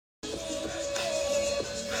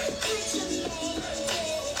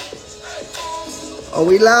Oh,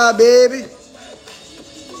 we live, baby.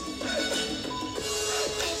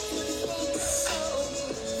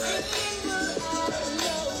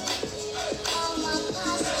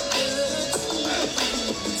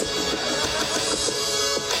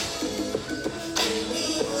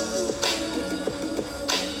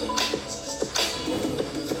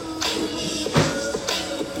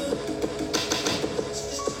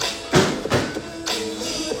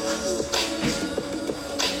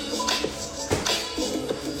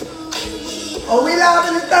 Oh, we live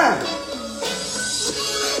in the thing.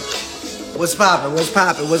 What's poppin'? What's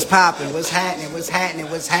poppin'? What's poppin'? What's happening? What's happening?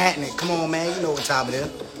 What's happening? Come on, man. You know what time it is.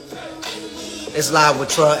 It's live with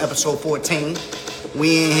Trell Ep14.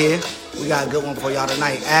 We in here. We got a good one for y'all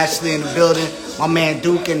tonight. Ashley in the building. My man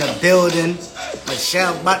Duke in the building.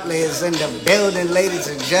 Michelle Butler is in the building. Ladies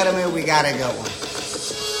and gentlemen, we got a good one.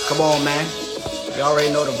 Come on, man. You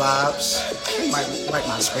already know the vibes. Wipe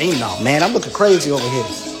my screen off, man. I'm looking crazy over here.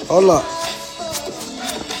 Hold up.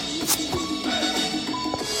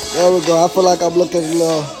 There we go. I feel like I'm looking a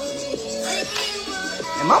little...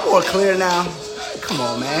 Am I more clear now? Come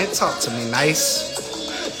on, man. Talk to me nice.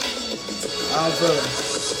 I don't feel it.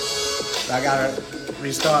 I gotta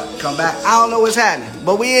restart, come back. I don't know what's happening,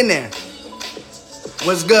 but we in there.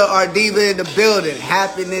 What's good? Our diva in the building.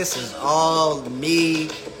 Happiness is all me.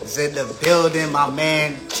 Is in the building. My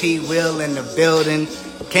man T Will in the building.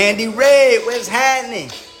 Candy Red, what's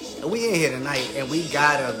happening? We in here tonight, and we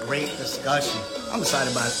got a great discussion. I'm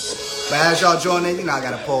excited about it. But as y'all join in, you know I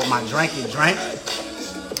gotta pull my drinky drink.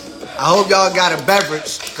 I hope y'all got a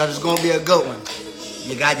beverage, because it's gonna be a good one.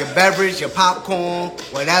 You got your beverage, your popcorn,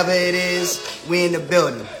 whatever it is, we in the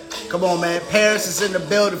building. Come on, man. Paris is in the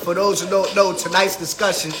building. For those who don't know, tonight's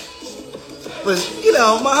discussion was, you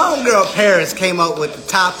know, my homegirl Paris came up with the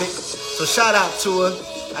topic. So shout out to her.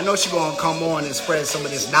 I know she's gonna come on and spread some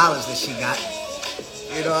of this knowledge that she got.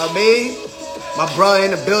 You know what I mean? My brother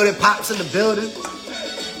in the building, Pops in the building.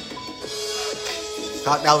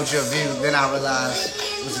 Thought that was your view, then I realized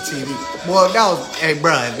it was a TV. Boy, that was, hey,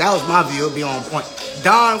 bro, if that was my view, it'd be on point.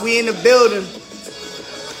 Don, we in the building.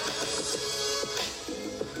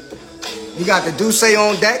 You got the Duce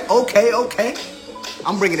on deck? Okay.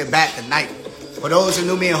 I'm bringing it back tonight. For those who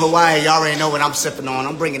knew me in Hawaii, y'all already know what I'm sipping on.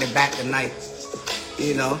 I'm bringing it back tonight.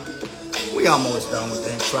 You know, we almost done with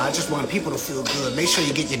the intro. I just want people to feel good. Make sure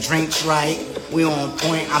you get your drinks right. We on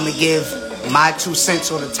point. I'm going to give my 2 cents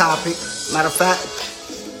on the topic. Matter of fact,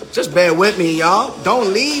 just bear with me, y'all.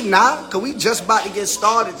 Don't leave now, because we just about to get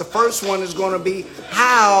started. The first one is going to be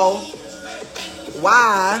how/why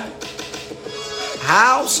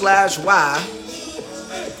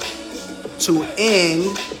to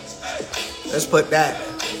end, let's put that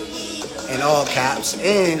in all caps,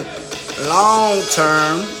 in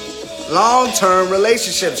long-term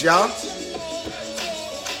relationships, y'all.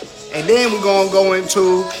 And then we're going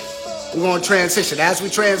to transition. As we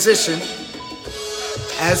transition,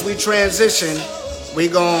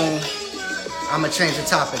 I'm going to change the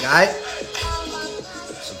topic, all right?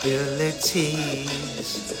 Abilities.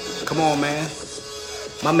 Come on, man.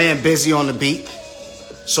 My man busy on the beat.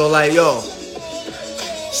 So, like, yo,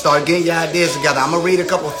 start getting your ideas together. I'm going to read a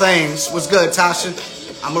couple things. What's good, Tasha?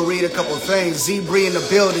 I'm going to read a couple things. Z-Bree in the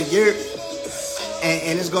building.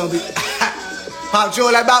 And it's going to be... Pop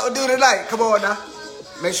Joy, like about to do tonight. Come on, now.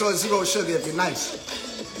 Make sure it's 0 sugar if you're nice.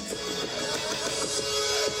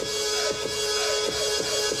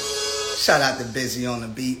 Shout out to Busy on the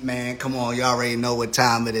beat, man. Come on, y'all already know what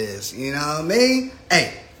time it is. You know what I mean?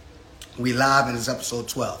 Hey, we live and it's episode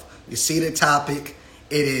 12. You see the topic.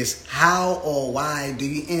 It is how or why do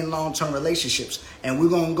you end long-term relationships? And we're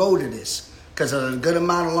going to go to this. Because of a good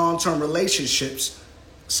amount of long-term relationships,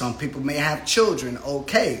 some people may have children.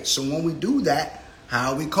 Okay, so when we do that,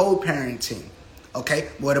 how are we co-parenting? Okay,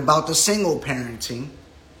 what about the single parenting?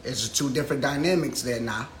 There's 2 different dynamics there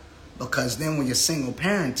now. Because then when you're single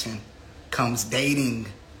parenting, comes dating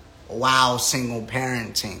while single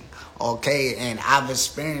parenting. Okay, and I've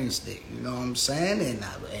experienced it. You know what I'm saying? And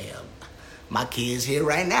my kids here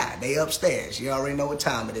right now. They upstairs. You already know what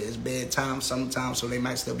time it is. Bedtime sometimes, so they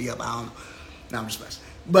might still be up. I don't know. No, I'm just messing.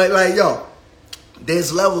 But like, yo,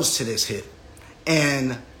 there's levels to this here.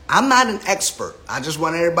 And I'm not an expert. I just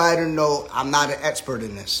want everybody to know I'm not an expert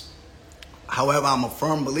in this. However, I'm a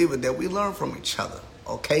firm believer that we learn from each other.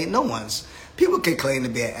 Okay? People can claim to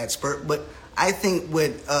be an expert, but I think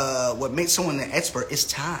what makes someone an expert is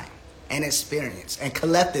time and experience. And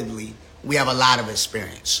collectively, we have a lot of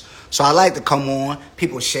experience. So I like to come on,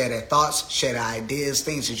 people share their thoughts, share their ideas,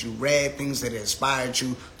 things that you read, things that inspired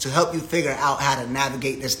you to help you figure out how to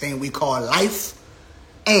navigate this thing we call life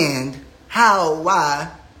And how,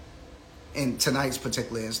 why, in tonight's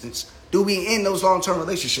particular instance, do we end those long-term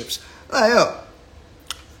relationships? Like, yo,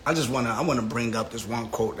 I wanna bring up this one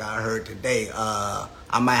quote that I heard today.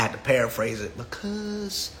 I might have to paraphrase it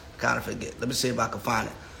because I kind of forget. Let me see if I can find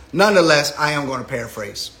it. Nonetheless, I am going to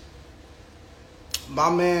paraphrase.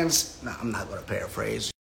 I'm not going to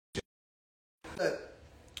paraphrase.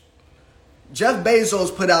 Jeff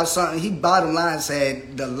Bezos put out something. He bottom line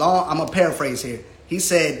said I'm going to paraphrase here. He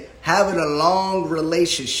said, having a long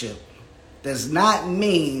relationship does not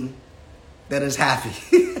mean that it's happy.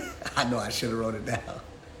 I know I should have wrote it down.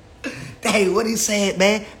 Dang, what he said,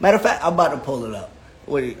 man. Matter of fact, I'm about to pull it up.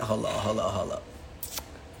 Hold up.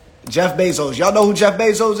 Jeff Bezos. Y'all know who Jeff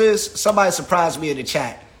Bezos is? Somebody surprise me in the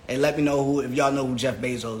chat and let me know if y'all know who Jeff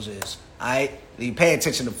Bezos is. All right? You pay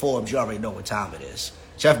attention to Forbes, you already know what time it is.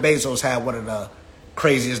 Jeff Bezos had one of the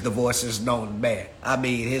craziest divorces known to man. I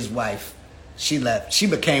mean, his wife, she left. She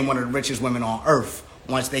became one of the richest women on earth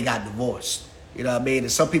once they got divorced. You know what I mean?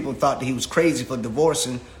 And some people thought that he was crazy for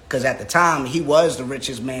divorcing because at the time, he was the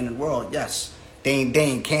richest man in the world. Yes. Ding,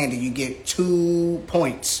 ding, Candy, you get 2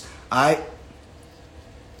 points. All right?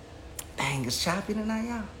 Dang, it's choppy tonight,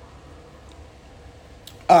 y'all.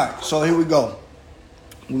 All right, so here we go.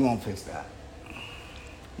 We're going to fix that.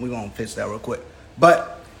 We're going to fix that real quick.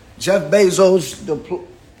 But Jeff Bezos,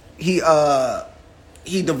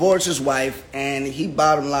 he divorced his wife, and he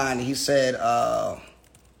bottom line, he said, hold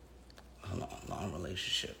on, long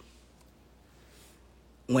relationship.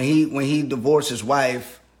 When he divorced his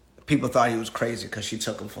wife, people thought he was crazy because she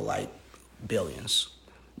took him for like billions.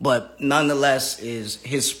 But nonetheless,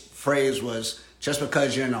 his phrase was, just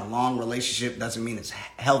because you're in a long relationship doesn't mean it's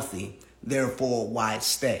healthy. Therefore, why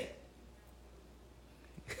stay?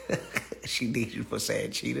 She needs you for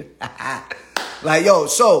saying cheater. Like, yo,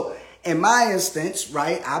 so in my instance,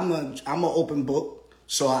 right, I'm an open book.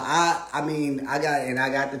 So I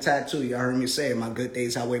got the tattoo. You heard me say, my good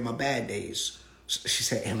days outweigh my bad days. She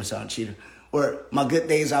said, Amazon cheater. Or my good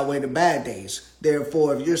days outweigh the bad days.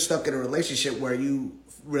 Therefore, if you're stuck in a relationship where you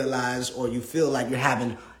realize or you feel like you're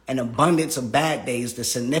having an abundance of bad days that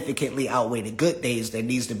significantly outweigh the good days, there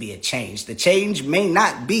needs to be a change. The change may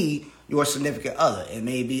not be your significant other. It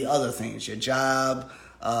may be other things, your job,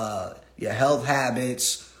 your health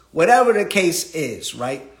habits, whatever the case is,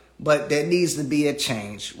 right? But there needs to be a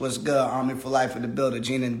change. What's good, Army for Life in the building,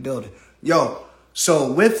 Gina in the building. Yo,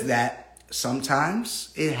 so with that,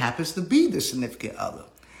 sometimes it happens to be the significant other.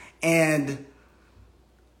 And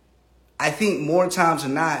I think more times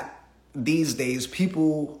than not, these days,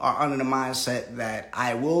 people are under the mindset that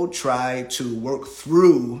I will try to work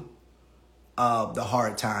through the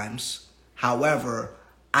hard times. However,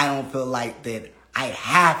 I don't feel like that I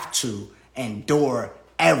have to endure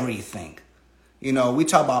everything. You know, we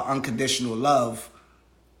talk about unconditional love.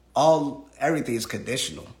 Everything is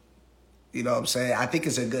conditional. You know what I'm saying? I think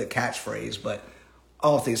it's a good catchphrase, but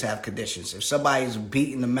all things have conditions. If somebody's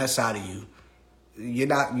beating the mess out of you,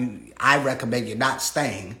 I recommend you're not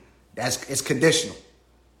staying. It's conditional.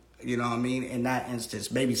 You know what I mean? In that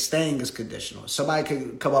instance, maybe staying is conditional. Somebody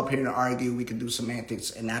could come up here and argue. We could do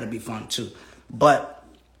semantics, and that'd be fun too. But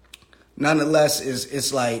nonetheless,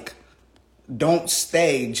 it's like, don't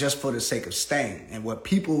stay just for the sake of staying. And what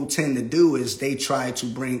people tend to do is they try to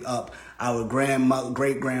bring up our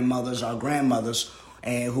great-grandmothers, our grandmothers,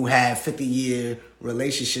 and who had 50-year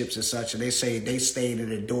relationships and such, and they say they stayed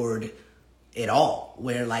and endured it all,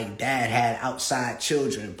 where like dad had outside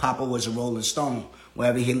children, Papa was a Rolling Stone,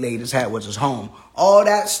 wherever he laid his hat was his home. All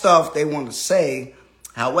that stuff they want to say.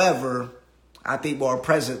 However, I think more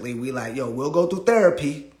presently we like, yo, we'll go through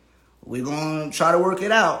therapy. We're going to try to work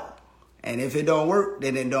it out. And if it don't work,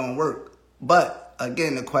 then it don't work. But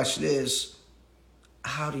again, the question is,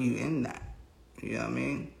 how do you end that? You know what I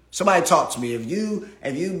mean? Somebody talk to me. If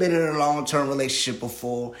you've been in a long-term relationship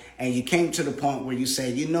before and you came to the point where you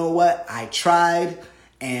say, you know what, I tried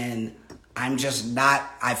and I'm just not,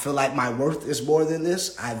 I feel like my worth is more than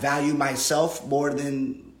this. I value myself more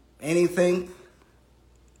than anything.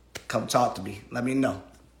 Come talk to me. Let me know.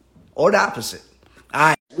 Or the opposite. All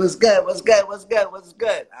right. What's good? I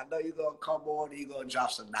know you're going to come on and you're going to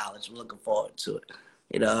drop some knowledge. I'm looking forward to it.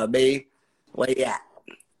 You know what I mean? Where you at?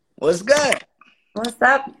 What's good? What's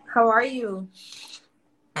up? How are you?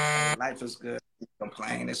 Life is good. I'm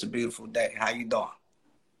playing. It's a beautiful day. How you doing?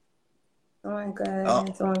 Doing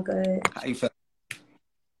good. Doing good. How you feeling?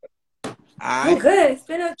 I'm good. It's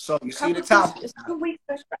been a so you see couple the topic. It's 2 weeks.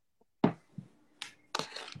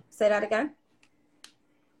 Say that again.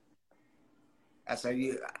 I said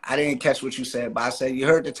I didn't catch what you said, but I said you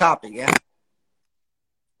heard the topic, yeah?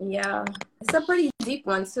 Yeah. It's a pretty deep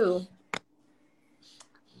one too.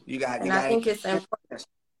 And I think it's important.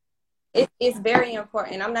 It's very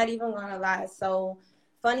important. I'm not even gonna lie. So,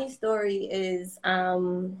 funny story is,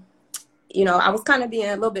 you know, I was kind of being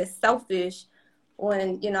a little bit selfish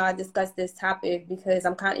when, you know, I discussed this topic because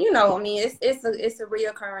I'm kind of, you know, I mean, it's a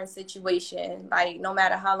reoccurring situation. Like, no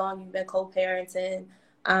matter how long you've been co-parenting,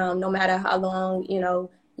 no matter how long, you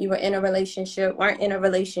know, you were in a relationship, weren't in a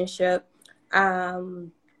relationship,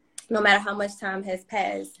 no matter how much time has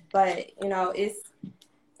passed. But, you know,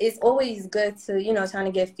 it's always good to, you know, trying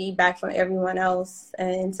to get feedback from everyone else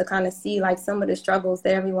and to kind of see like some of the struggles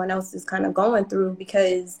that everyone else is kind of going through,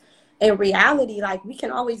 because in reality, like, we can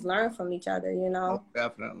always learn from each other, you know?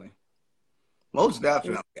 Most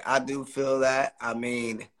definitely. I do feel that. I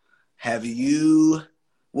mean,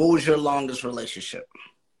 what was your longest relationship?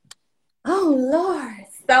 Oh, Lord.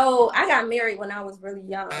 So I got married when I was really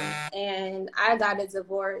young, and I got a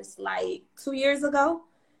divorce like 2 years ago.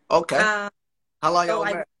 Okay. How long y'all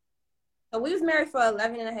married? So we was married for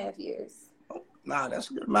 11 and a half years. Oh, nah, that's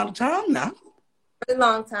a good amount of time now. Really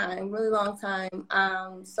long time, really long time.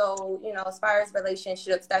 So, you know, as far as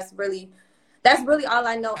relationships, that's really all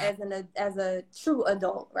I know as a true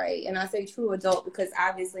adult, right? And I say true adult because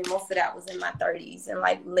obviously most of that was in my 30s and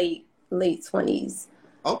like late 20s.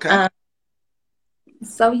 Okay.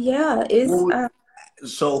 So yeah, it's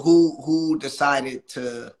so who decided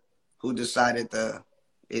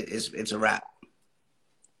it's a wrap?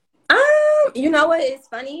 You know what? It's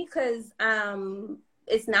funny because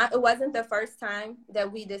it wasn't the first time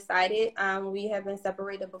that we decided. We have been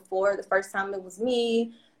separated before. The first time it was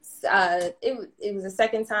me. It was the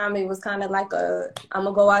second time. It was kind of like I'm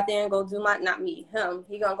gonna go out there and go do not me, him.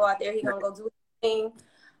 He gonna go out there. He gonna go do his thing.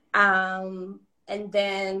 And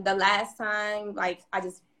then the last time, like, I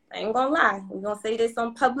ain't gonna lie. We're gonna say this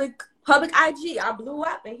on public IG. I blew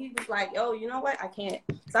up, and he was like, "Yo, you know what? I can't."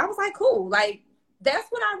 So I was like, "Cool, like." That's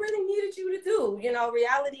what I really needed you to do. You know,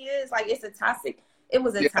 reality is like it was a toxic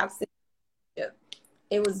relationship.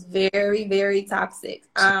 It was very, very toxic.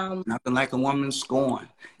 Nothing like a woman scorn.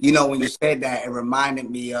 You know, when you said that, it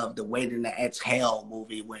reminded me of the Waiting to Exhale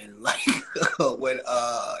movie when when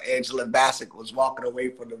Angela Bassett was walking away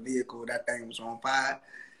from the vehicle, that thing was on fire.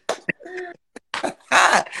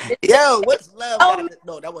 Yo, what's love?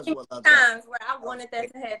 No, that wasn't what love. Times where I wanted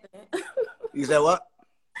that to happen. You said what?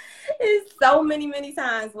 It's so many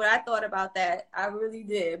times when I thought about that. I really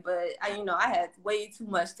did, but I had way too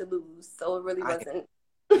much to lose, so it really wasn't.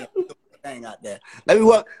 Yeah, thing out there. Let me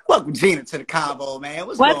welcome Gina to the combo, man.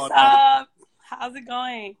 What's going up? On? How's it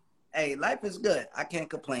going? Hey, life is good. I can't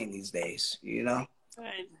complain these days, you know?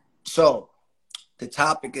 Good. So the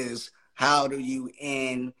topic is, how do you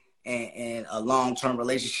end in a long-term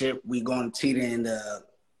relationship? We're going to teeter into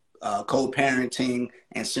co-parenting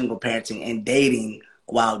and single parenting and dating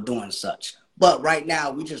while doing such. But right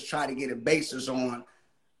now, we just try to get a basis on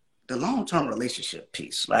the long-term relationship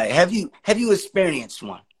piece. Like, have you experienced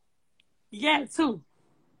one? Yeah, two.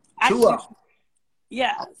 Two.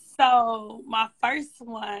 Yeah. So my first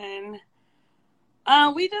one,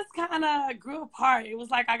 we just kind of grew apart. It was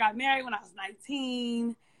like I got married when I was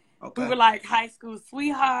 19. Okay. We were like high school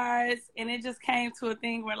sweethearts, and it just came to a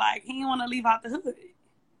thing where like he didn't want to leave out the hood.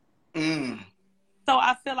 So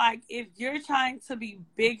I feel like if you're trying to be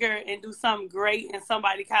bigger and do something great and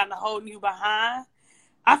somebody kind of holding you behind,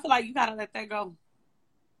 I feel like you got to let that go.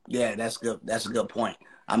 Yeah, that's good. That's a good point.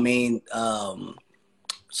 I mean,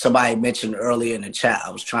 somebody mentioned earlier in the chat,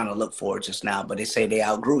 I was trying to look for it just now, but they say they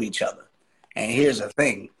outgrew each other. And here's the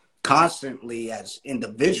thing, constantly as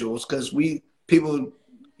individuals, because we can't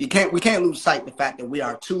lose sight the fact that we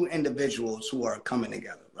are two individuals who are coming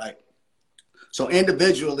together, right? So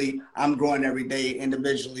individually, I'm growing every day.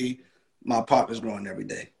 Individually, my partner's growing every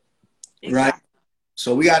day, right?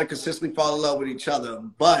 So we got to consistently fall in love with each other.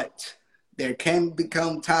 But there can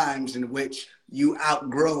become times in which you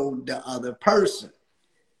outgrow the other person.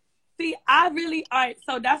 See, all right,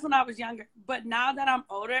 so that's when I was younger. But now that I'm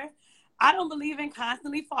older, I don't believe in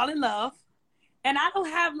constantly fall in love. And I don't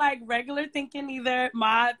have like regular thinking either.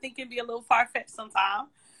 My thinking be a little far-fetched sometimes.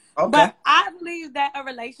 Okay. But I believe that a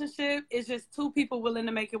relationship is just two people willing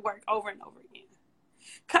to make it work over and over again.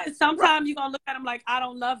 Because sometimes you're going to look at them like, I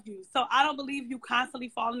don't love you. So I don't believe you constantly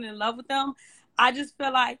falling in love with them. I just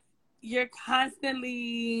feel like you're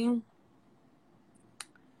constantly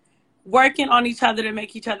working on each other to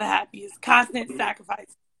make each other happy. It's constant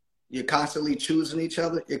sacrifice. You're constantly choosing each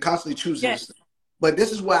other. You're constantly choosing. Yes. But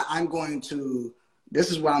this is where I'm going to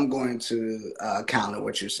counter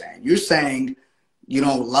what you're saying. You're saying you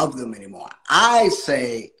don't love them anymore. I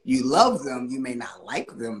say you love them. You may not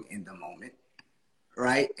like them in the moment,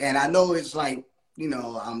 right? And I know it's like,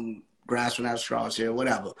 I'm grasping at straws here,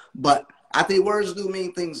 whatever. But I think words do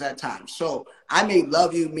mean things at times. So I may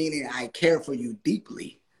love you, meaning I care for you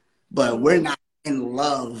deeply, but we're not in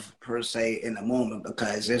love per se in the moment,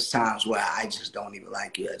 because there's times where I just don't even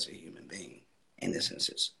like you as a human being in this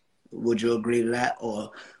instance. Would you agree to that,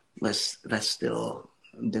 or let's still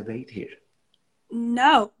debate here?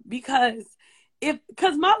 No, because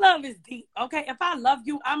my love is deep. Okay, if I love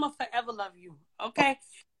you, I'ma forever love you. Okay,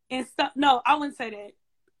 and stuff. No, I wouldn't say that.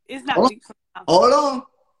 It's not deep sometimes. Hold on.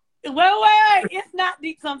 Wait. It's not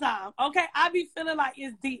deep sometimes. Okay, I be feeling like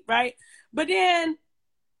it's deep, right? But then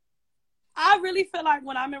I really feel like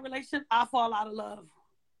when I'm in a relationship, I fall out of love.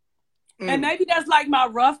 And maybe that's like my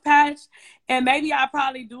rough patch. And maybe I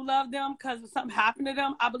probably do love them because if something happened to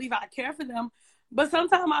them, I believe I care for them. But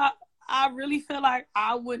sometimes I really feel like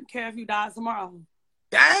I wouldn't care if you died tomorrow.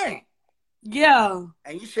 Dang. Yeah.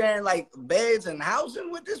 And you sharing like beds and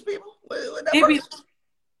housing with these people? With that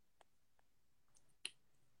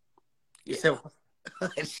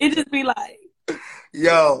It just be like.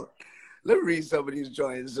 Yo, let me read some of these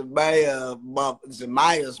joints. Zemaya's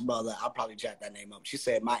mother, I'll probably jack that name up. She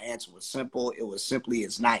said, my answer was simple. It was simply,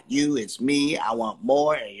 it's not you, it's me. I want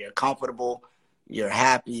more, and you're comfortable. You're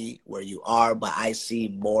happy where you are, but I see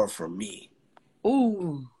more for me.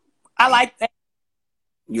 Ooh, I like that.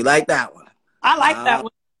 You like that one? I like that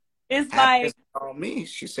one. It's like on me.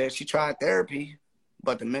 She said she tried therapy,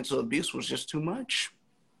 but the mental abuse was just too much.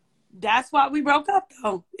 That's why we broke up,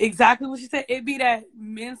 though. Exactly what she said. It'd be that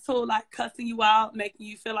mental, like cussing you out, making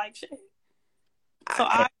you feel like shit. So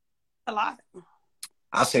a lot.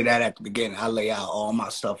 I'll say that at the beginning. I lay out all my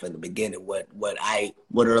stuff at the beginning. What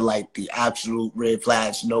are like the absolute red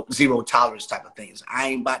flags, no zero tolerance type of things. I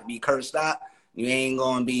ain't about to be cursed out. You ain't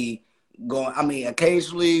gonna be going. I mean,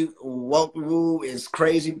 occasionally walk the rule is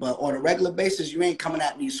crazy, but on a regular basis, you ain't coming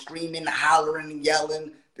at me screaming, hollering,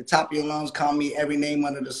 yelling. The top of your lungs, call me every name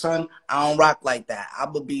under the sun. I don't rock like that. I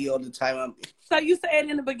would be all the time. So you say it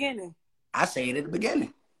in the beginning? I say it at the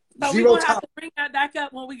beginning. So we're going to have to bring that back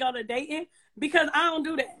up when we go to dating, because I don't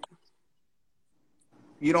do that.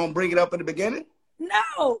 You don't bring it up in the beginning?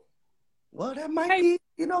 No. Well, that might be,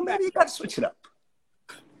 maybe you got to switch it up.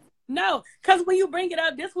 No, because when you bring it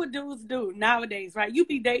up, this what dudes do nowadays, right? You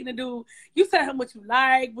be dating a dude, you tell him what you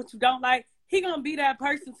like, what you don't like. He gonna be that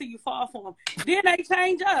person till you fall for him. Then they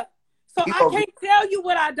change up. So I can't tell you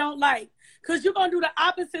what I don't like, because you're gonna do the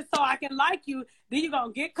opposite so I can like you. Then you're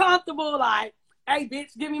gonna get comfortable like, hey,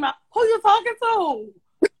 bitch, give me my, who you talking to?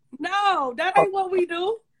 No, that ain't what we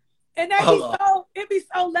do. And it be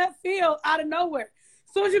so left field out of nowhere.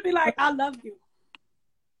 As soon as you be like, I love you.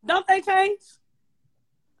 Don't they change?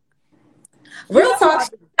 Real talk.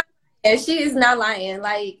 And she is not lying.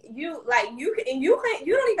 You don't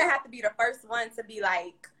even have to be the first one to be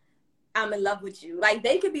like, I'm in love with you. Like,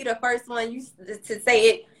 they could be the first one to say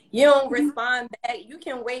it. You don't respond back. You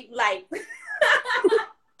can wait like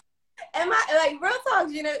am I like real talk,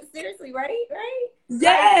 seriously, right?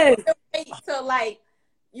 Yes. Like, wait till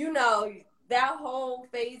that whole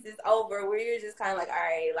phase is over where you're just kind of like, all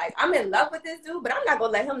right, like I'm in love with this dude, but I'm not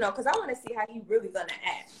gonna let him know because I want to see how he really gonna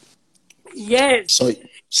act. Yes.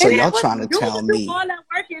 So y'all trying to tell me all that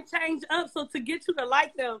work and change up so to get you to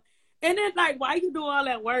like them, and then like why you do all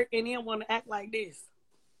that work and then want to act like this?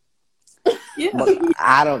 Yeah. But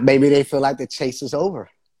I don't. Maybe they feel like the chase is over.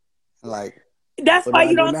 Like that's why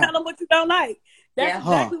you don't tell them what you don't like. That's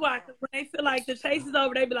exactly why. Because when they feel like the chase is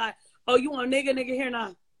over, they be like, "Oh, you want nigga here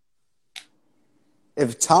now."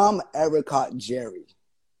 If Tom ever caught Jerry,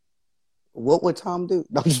 what would Tom do?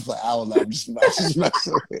 No, I'm just like, I don't know. I'm just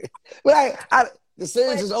messing with it. But the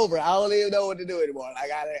series is over. I don't even know what to do anymore. I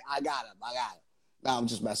got him. No, I'm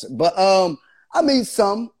just messing. But I mean,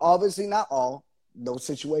 some, obviously not all. Those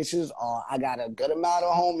situations are. I got a good amount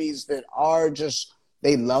of homies that are just,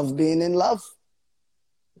 they love being in love.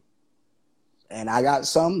 And I got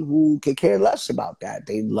some who could care less about that.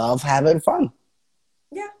 They love having fun.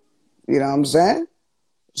 Yeah. You know what I'm saying?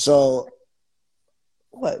 So,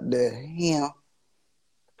 what the hell?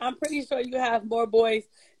 I'm pretty sure you have more boys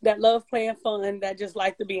that love playing fun that just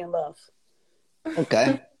like to be in love.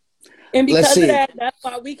 Okay. And because of that, that's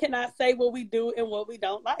why we cannot say what we do and what we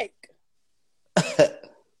don't like.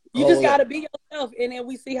 You just got to be yourself, and then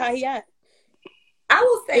we see how he acts. I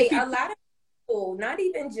will say a lot of people, not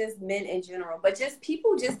even just men in general, but just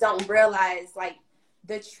people just don't realize like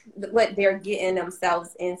what they're getting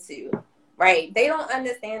themselves into. Right? They don't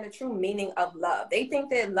understand the true meaning of love. They think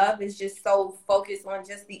that love is just so focused on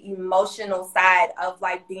just the emotional side of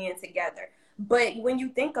like being together. But when you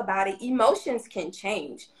think about it, emotions can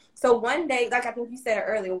change. So one day, like I think you said it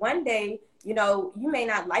earlier, one day, you may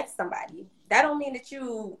not like somebody. that don't mean that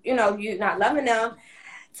you're not loving them.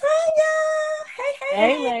 Tanya,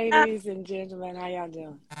 Hey, hey. ladies and gentlemen, how y'all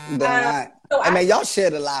doing? Doing all right. So Hey, man, y'all share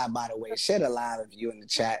the live, by the way. Share the live if you in the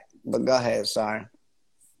chat. But go ahead, sorry.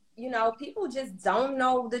 people just don't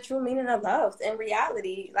know the true meaning of love in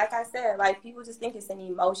reality. Like I said, like people just think it's an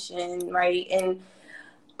emotion, right? And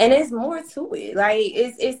it's more to it. Like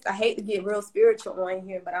it's I hate to get real spiritual on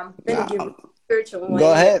here, but I'm gonna get real No, spiritual on go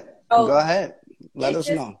here. ahead. So Go ahead. Let it's us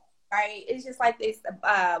just know. right. It's just like this.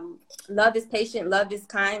 Love is patient. Love is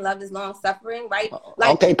kind. Love is long suffering. Right.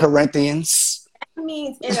 Like Okay, Corinthians. that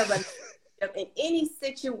means in a relationship, in any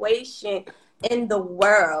situation in the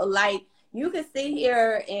world. Like you could sit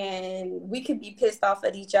here and we could be pissed off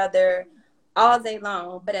at each other all day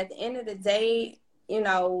long, but at the end of the day,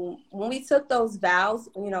 when we took those vows,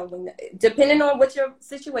 when depending on what your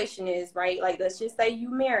situation is, right? Like let's just say you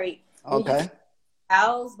married, when you Okay.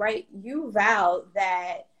 vows, right? You vowed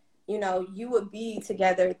that, you would be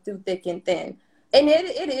together through thick and thin. And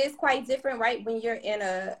it is quite different, right? When you're in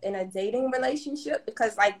a dating relationship,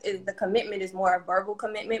 because like the commitment is more a verbal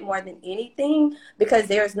commitment more than anything, because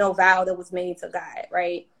there's no vow that was made to God,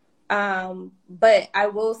 right? But I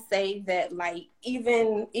will say that like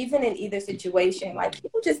even in either situation, like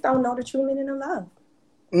people just don't know the true meaning of love.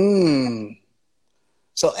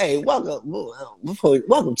 So, hey, welcome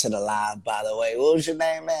to the live, by the way. What was your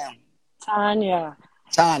name, ma'am? Tanya.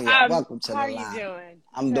 Tanya, welcome to How the are you live. doing?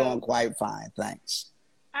 I'm doing quite fine, thanks.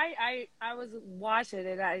 I was watching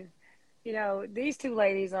it. These two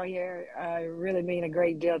ladies on here really mean a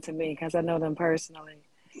great deal to me because I know them personally.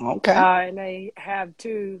 Okay. And they have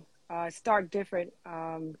two stark different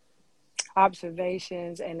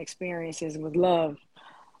observations and experiences with love.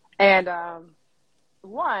 And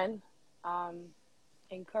one,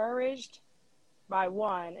 encouraged by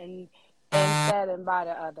one and saddened by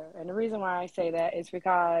the other. And the reason why I say that is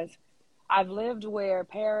because I've lived where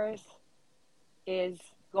Paris is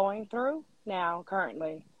going through now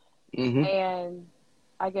currently. Mm-hmm. And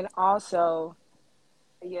I can also,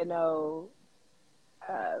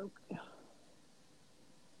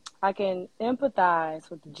 I can empathize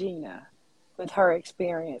with Gina, with her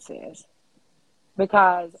experiences,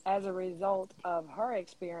 because as a result of her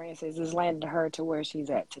experiences, has landed her to where she's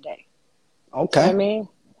at today. Okay. You know what I mean?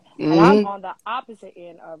 Mm-hmm. And I'm on the opposite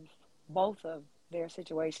end of both of their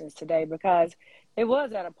situations today, because it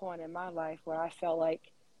was at a point in my life where I felt like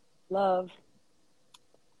love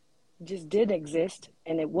just did exist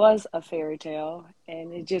and it was a fairy tale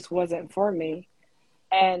and it just wasn't for me.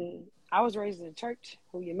 And I was raised in the church.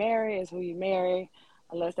 Who you marry is who you marry,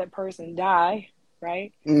 unless that person die,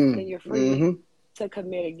 right? Then you're free to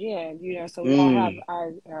commit again. So we all have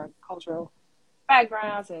our cultural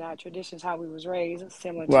backgrounds and our traditions, how we was raised,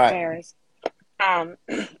 similar to Paris.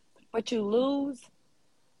 But you lose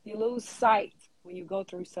sight when you go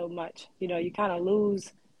through so much. You kind of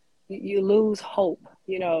lose hope,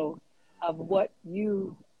 of what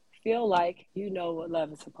you feel like what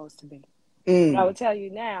love is supposed to be. But I would tell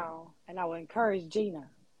you now, and I would encourage Gina,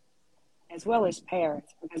 as well as Paris,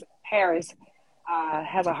 because Paris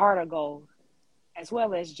has a heart of gold, as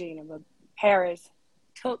well as Gina. But Paris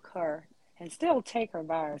took her and still take her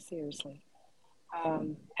vows seriously,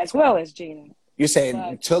 as well as Gina. You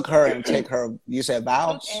said took her and take her, you said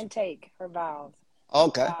vows? Took and take her vows.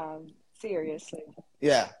 Okay. Seriously.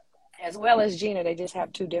 Yeah. As well as Gina, they just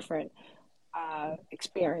have two different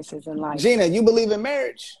experiences in life. Gina, you believe in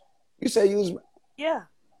marriage? You said you was... Yeah.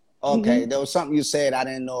 Okay, there was something you said. I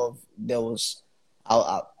didn't know if there was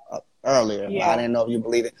earlier. Yeah. I didn't know if you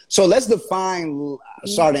believe it. So let's define,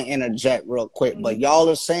 sorry to interject real quick, but y'all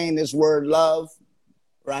are saying this word love,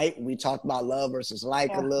 right? We talked about love versus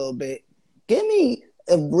like a little bit. Give me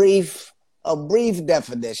a brief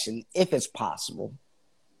definition, if it's possible,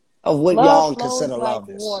 of what y'all consider love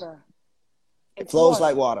is. Water. It flows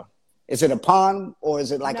like water. Is it a pond or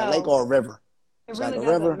is it like a lake or a river? It really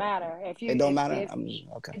doesn't matter. It don't matter?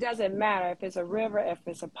 Okay. It doesn't matter if it's a river, if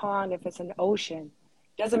it's a pond, if it's an ocean.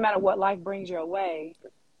 It doesn't matter what life brings your way.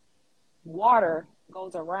 Water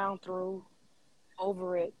goes around, through,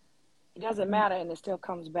 over it. It doesn't matter, and it still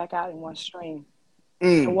comes back out in one stream,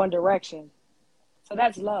 in one direction. So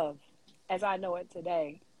that's love, as I know it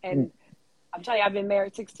today. And I'm telling you, I've been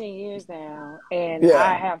married 16 years now, and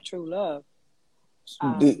I have true love.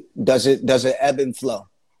 Does it ebb and flow?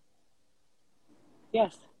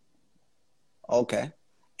 Yes. Okay.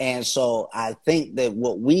 And so I think that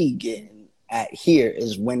what we get at here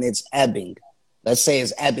is when it's ebbing. Let's say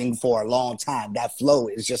it's ebbing for a long time. That flow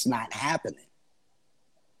is just not happening.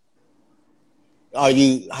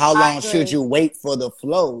 How long should you wait for the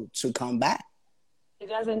flow to come back? It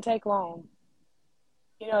doesn't take long.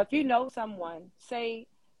 If you know someone, say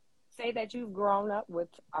that you've grown up with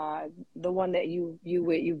the one that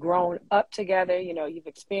you've grown up together. You've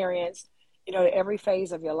experienced every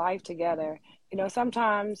phase of your life together.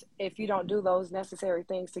 Sometimes if you don't do those necessary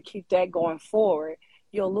things to keep that going forward,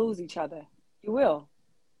 you'll lose each other. You will.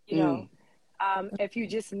 If you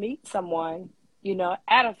just meet someone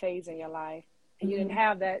at a phase in your life, and you didn't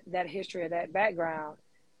have that history or that background,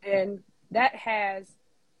 then that has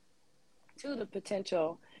to the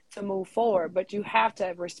potential to move forward. But you have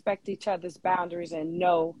to respect each other's boundaries and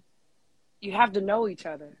you have to know each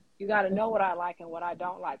other. You got to know what I like and what I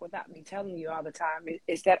don't like without me telling you all the time.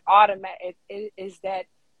 It's that automatic.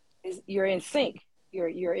 You're in sync.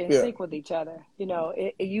 You're in sync with each other.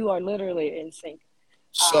 You are literally in sync.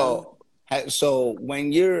 So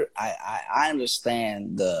when I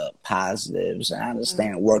understand the positives, and I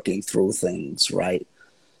understand working through things, right?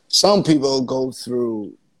 Some people go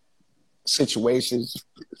through situations,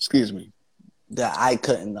 that I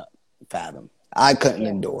couldn't fathom. I couldn't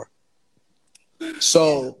endure.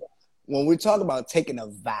 So when we talk about taking a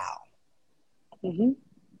vow,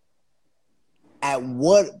 at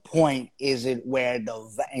what point is it where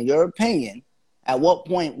in your opinion, at what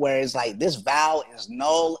point where it's like this vow is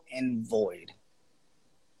null and void?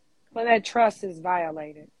 When that trust is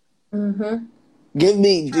violated. Give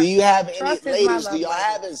me, do you have any, ladies, do y'all language.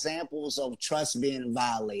 have examples of trust being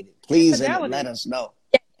violated? Please let us know.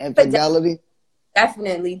 Infidelity?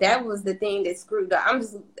 Definitely. That was the thing that screwed up.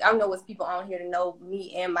 I know it's people on here to know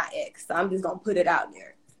me and my ex, so I'm just going to put it out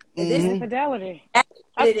there. This infidelity.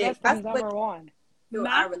 That's number one.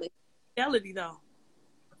 Infidelity, though.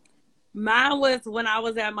 Mine was when I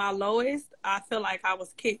was at my lowest. I feel like I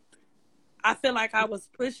was kicked. I feel like I was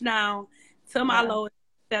pushed down to my lowest.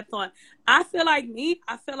 Stepped on. I feel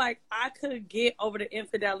like I could get over the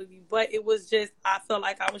infidelity, but it was just I felt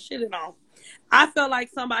like I was shitted on. I felt like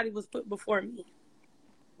somebody was put before me.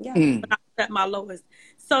 Yeah, when I was at my lowest.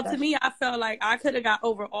 So to me, I felt like I could have got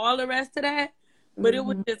over all the rest of that, but it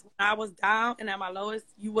was just when I was down and at my lowest,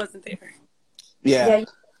 you wasn't there. Yeah.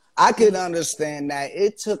 I could understand that.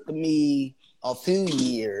 It took me a few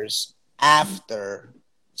years after.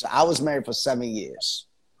 So I was married for 7 years.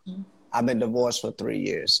 I've been divorced for 3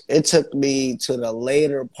 years. It took me to the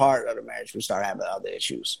later part of the marriage, we started having other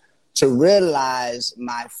issues, to realize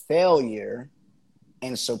my failure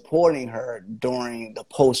in supporting her during the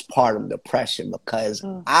postpartum depression, because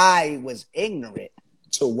I was ignorant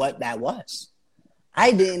to what that was.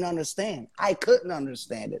 I didn't understand. I couldn't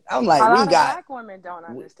understand it. I'm like, black women don't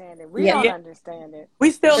understand it. We don't understand it.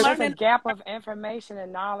 We still learning. There's a gap of information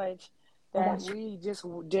and knowledge that we just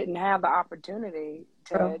didn't have the opportunity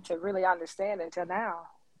to really understand until now.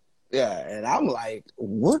 Yeah, and I'm like,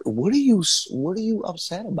 what are you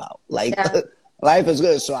upset about? Like, life is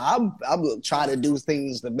good, so I'm trying to do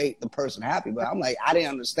things to make the person happy, but I'm like, I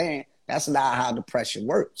didn't understand. That's not how depression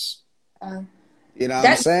works. You know what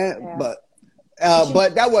I'm saying? Yeah.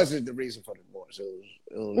 But that wasn't the reason for the divorce. It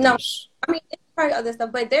was no, I mean, it's part of other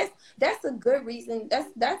stuff, but that's a good reason.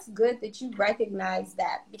 That's good that you recognize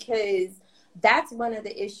that, because that's one of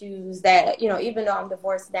the issues that, even though I'm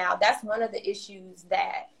divorced now, that's one of the issues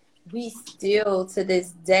that we still to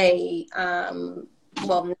this day,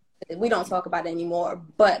 well, we don't talk about it anymore,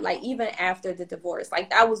 but like even after the divorce, like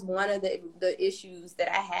that was one of the issues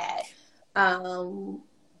that I had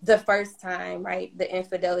the first time, right? The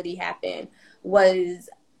infidelity happened was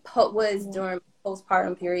during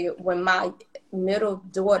postpartum period when my middle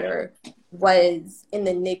daughter was in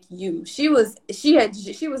the NICU. She was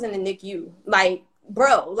in the NICU. Like,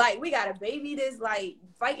 bro, like we got a baby that's like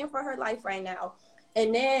fighting for her life right now.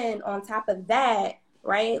 And then on top of that,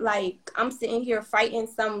 right, like I'm sitting here fighting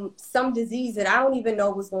some disease that I don't even know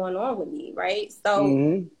what's going on with me, right? So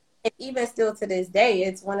and even still to this day,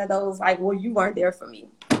 it's one of those like, well, you weren't there for me.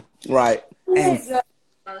 Right. And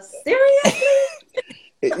seriously?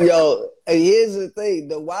 Yo, and here's the thing.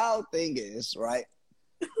 The wild thing is, right?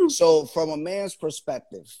 So from a man's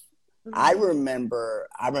perspective, I remember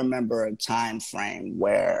a time frame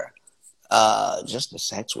where just the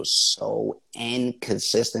sex was so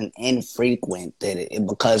inconsistent, infrequent that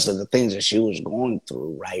because of the things that she was going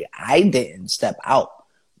through, right? I didn't step out.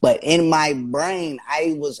 But in my brain,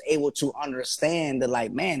 I was able to understand that,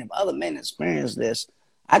 like, man, if other men experience this,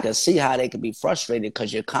 I could see how they could be frustrated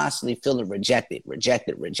because you're constantly feeling rejected,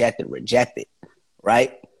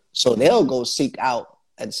 right? So they'll go seek out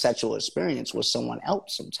a sexual experience with someone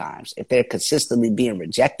else sometimes if they're consistently being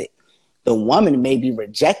rejected. The woman may be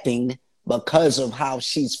rejecting because of how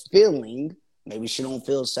she's feeling. Maybe she don't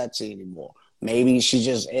feel sexy anymore. Maybe she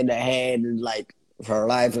just in her head and like her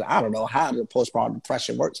life. I don't know how the postpartum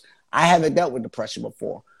depression works. I haven't dealt with depression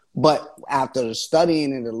before, but after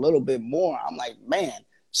studying it a little bit more, I'm like, man,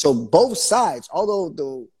 so both sides, although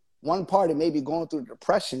the one party may be going through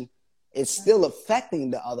depression, it's still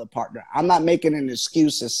affecting the other partner. I'm not making an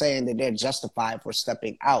excuse of saying that they're justified for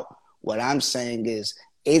stepping out. What I'm saying is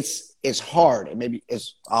it's hard. And maybe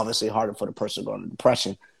it's obviously harder for the person going through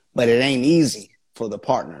depression, but it ain't easy for the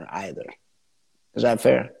partner either. Is that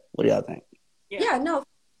fair? What do y'all think? Yeah, no,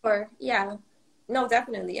 or yeah. No,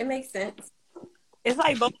 definitely. It makes sense. It's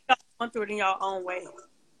like both of y'all going through it in your own way.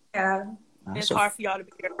 Yeah. It's hard for y'all to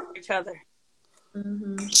be there for each other.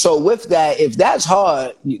 Mm-hmm. So with that, if that's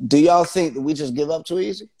hard, do y'all think that we just give up too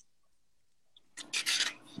easy?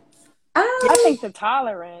 I think the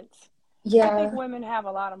tolerance. Yeah. I think women have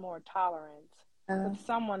a lot of more tolerance with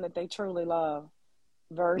someone that they truly love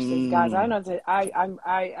versus guys. I know that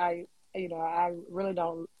I really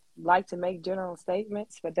don't like to make general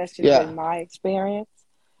statements, but that's just been my experience.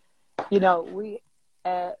 We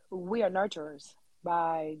are nurturers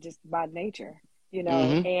by nature,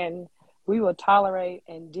 and we will tolerate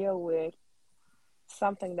and deal with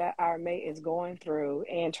something that our mate is going through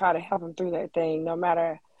and try to help them through that thing, no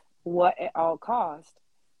matter what at all cost.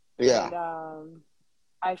 Yeah. And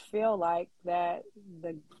I feel like that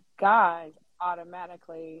the guys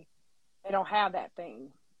automatically, they don't have that thing.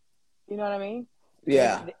 You know what I mean?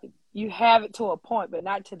 Yeah. You have it to a point, but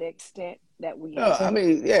not to the extent that we have. I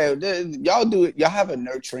mean, y'all do it. Y'all have a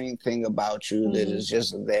nurturing thing about you that is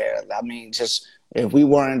just there. I mean, just if we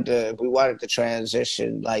wanted to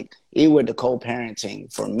transition, like even with the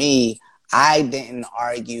co-parenting, for me, I didn't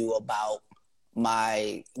argue about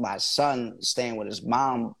my son staying with his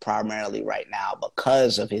mom primarily right now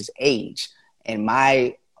because of his age. And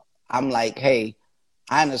I'm like, hey,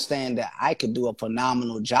 I understand that I could do a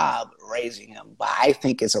phenomenal job raising him, but I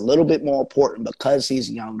think it's a little bit more important because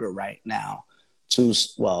he's younger right now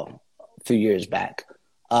a few years back,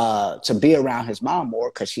 to be around his mom more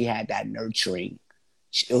because she had that nurturing.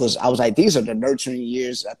 I was like, these are the nurturing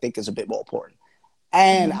years. I think it's a bit more important.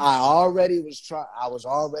 And I was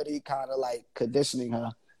already kind of like conditioning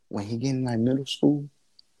her. When he get in like middle school,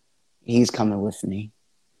 he's coming with me.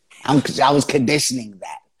 I was conditioning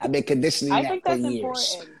that. I've been conditioning that for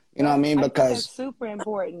years. Important. You know what I mean? Because it's super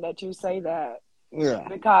important that you say that. Yeah.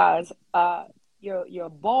 Because your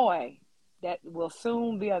boy that will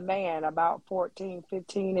soon be a man, about 14,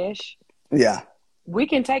 15-ish. Yeah. We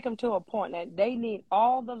can take them to a point that they need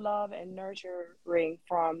all the love and nurturing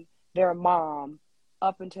from their mom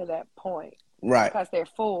up until that point. Right. Because they're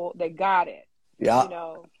full, they got it. Yeah.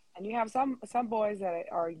 And you have some boys that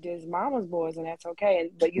are just mama's boys, and that's okay.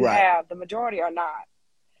 But you have the majority are not.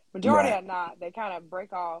 Majority are not. They kind of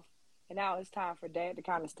break off, and now it's time for dad to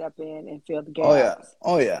kind of step in and fill the gaps.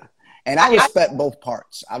 Oh yeah. And I respect both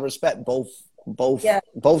parts. I respect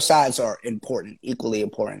both sides are important, equally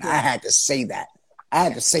important. I had to say that. I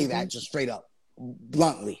had to say that just straight up,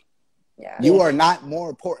 bluntly. Yeah. You are not more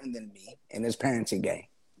important than me in this parenting game.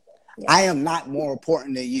 Yeah. I am not more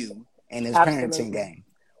important than you in this parenting game.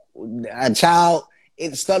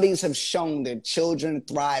 Studies have shown that children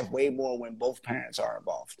thrive way more when both parents are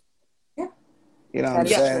involved. Yeah. You know what I'm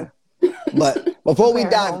saying? True. But before we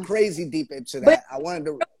dive crazy deep into that, I wanted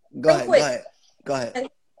to go ahead.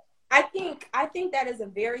 I think that is a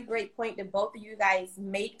very great point that both of you guys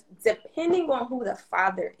make, depending on who the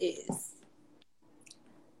father is.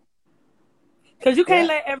 Because you can't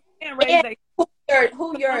let every man raise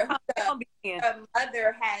who your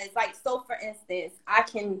mother has. Like, so for instance,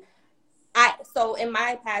 so in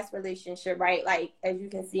my past relationship, right, like as you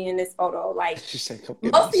can see in this photo, like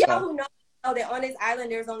most of y'all who know that on this island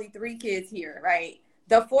there's only 3 kids here, right?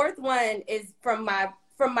 The 4th one is from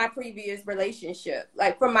my previous relationship,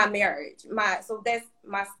 like from my marriage. So that's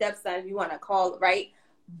my stepson, if you want to call it, right?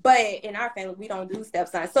 But in our family, we don't do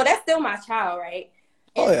stepsons. So that's still my child, right?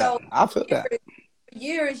 And so I feel that. For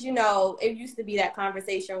years, it used to be that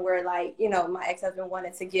conversation where, like, my ex-husband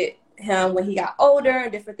wanted to get him when he got older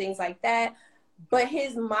and different things like that. But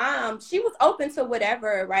his mom, she was open to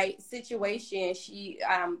whatever, right, situation she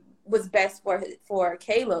was best for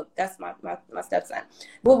Caleb. That's my stepson.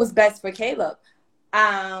 What was best for Caleb.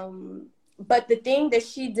 But the thing that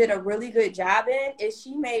she did a really good job in is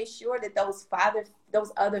she made sure that those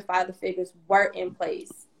other father figures were in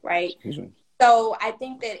place, right? So I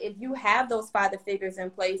think that if you have those father figures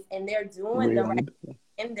in place and they're doing the right thing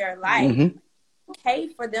in their life, it's okay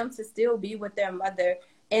for them to still be with their mother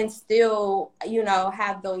and still,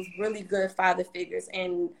 have those really good father figures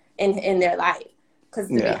in their life. Because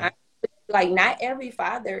to be honest, like, not every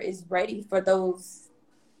father is ready for those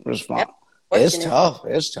response. It's tough.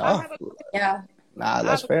 Yeah. Nah,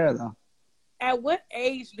 that's fair though. at what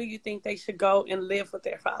age do you think they should go and live with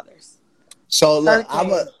their fathers? So look,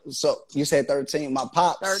 13. so you said 13. My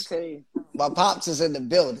pops 13. is in the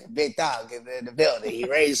building. Big dog is in the building. He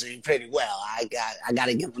raised me pretty well. I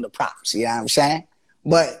gotta give him the props. You know what I'm saying?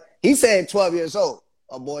 But he said 12 years old,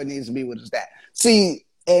 a boy needs to be with his dad. See,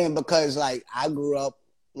 and because like I grew up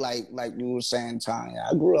like you were saying, Tanya,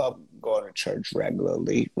 I grew up going to church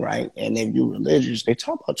regularly, right? And if you're religious, they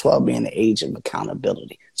talk about 12 being the age of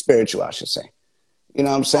accountability, spiritual, I should say. You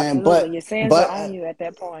know what I'm saying? Absolutely. Your sins are on you at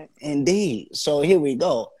that point. Indeed. So here we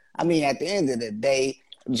go. I mean, at the end of the day,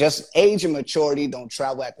 just age and maturity don't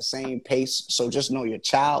travel at the same pace. So just know your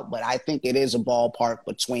child. But I think it is a ballpark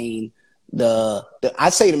between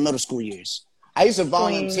I'd say the middle school years. I used to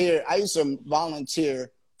volunteer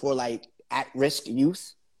for like at-risk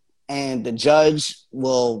youth, and the judge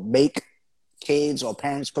will make kids or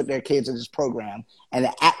parents put their kids in this program, and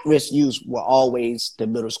the at-risk youth were always the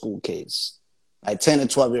middle school kids, like 10 to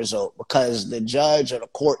 12 years old, because the judge or the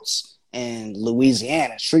courts in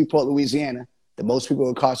Louisiana, Shreveport, Louisiana, the most people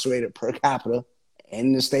incarcerated per capita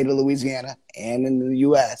in the state of Louisiana and in the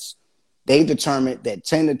U.S., they determined that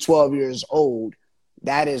 10 to 12 years old,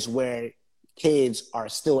 that is where kids are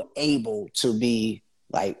still able to be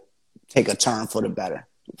like, take a turn for the better.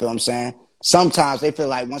 You feel what I'm saying? Sometimes they feel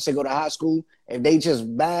like once they go to high school, if they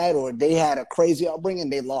just bad or they had a crazy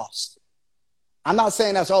upbringing, they lost. I'm not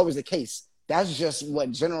saying that's always the case. That's just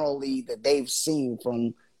what generally that they've seen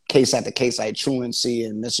from case after case, like truancy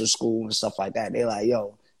and Mr. School and stuff like that. They're like,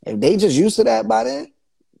 yo, if they just used to that by then,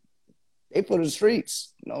 they put in the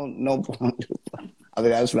streets. No. I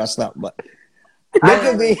mean, that's messed up, but they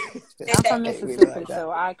could be. I'm from Mississippi,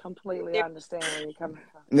 so I completely understand where you're coming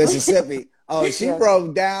from. Mississippi. Oh, she Yes.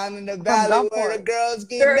 from down in the valley where the girls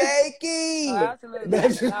get naked. Oh, absolutely.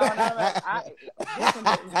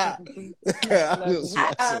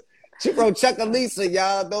 She from Chuckalisa,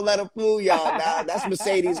 y'all. Don't let her fool y'all now. That's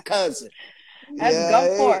Mercedes' cousin. That's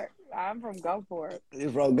Gulfport. I'm from Gulfport. You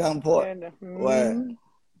from Gulfport? Where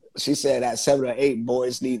she said that 7 or 8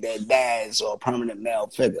 boys need their dads or a permanent male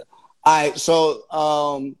figure. All right, so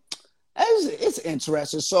it's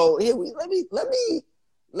interesting. So here let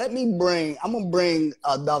me bring. I'm gonna bring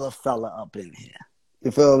another fella up in here.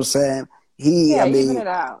 You feel what I'm saying? Even it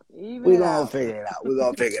out. We're gonna figure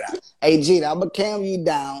it out. Hey, Gina, I'm gonna calm you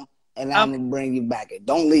down and I'm gonna bring you back in.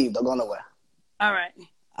 Don't leave. Don't go nowhere. All right.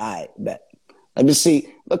 All right, bet. Let me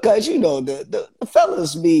see, because you know the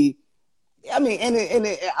fellas be. I mean, and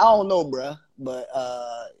I don't know, bruh, but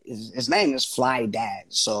his name is Fly Dad.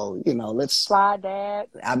 So you know, let's Fly Dad.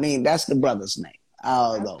 I mean, that's the brother's name.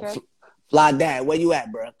 I don't know. Fly Dad, where you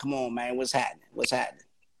at, bruh? Come on, man. What's happening?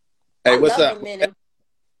 Hey, what's up? Men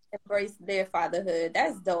embrace their fatherhood.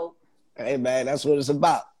 That's dope. Hey, man, that's what it's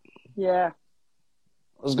about. Yeah.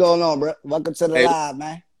 What's going on, bro? Welcome to the live,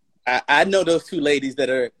 man. I know those 2 ladies that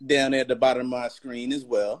are down there at the bottom of my screen as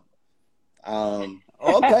well. Okay,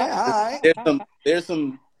 all right. There's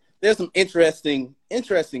some interesting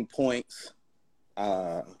points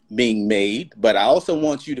being made, but I also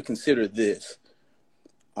want you to consider this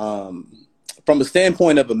from a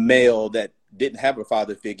standpoint of a male that didn't have a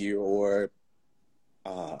father figure, or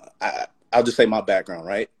I'll just say my background,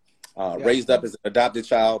 right? Raised up as an adopted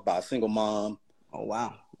child by a single mom. Oh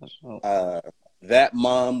wow! That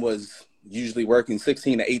mom was usually working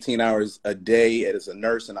 16 to 18 hours a day as a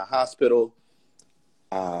nurse in a hospital.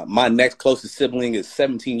 My next closest sibling is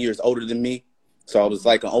 17 years older than me, so I was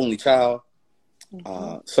like an only child.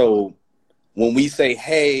 So when we say,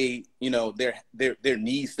 hey, you know, there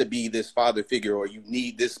needs to be this father figure, or you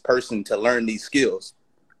need this person to learn these skills,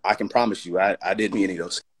 I can promise you, I didn't need any of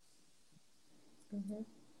those.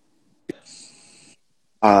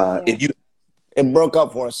 If you, it broke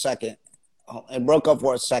up for a second.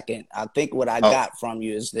 I think what I got from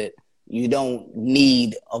you is that you don't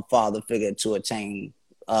need a father figure to attain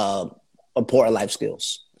important life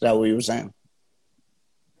skills. Is that what you were saying?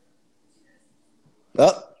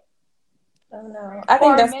 Oh no, I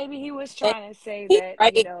think maybe he was trying to say that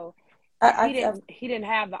right. You know, he didn't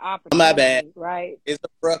have the opportunity. My bad. Right? It's a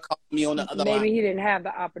bruh calling me on the other line. Maybe he didn't have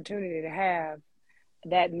the opportunity to have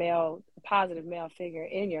that positive male figure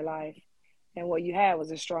in your life, and what you had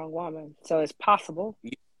was a strong woman. So it's possible.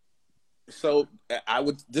 So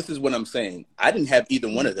this is what I'm saying. I didn't have either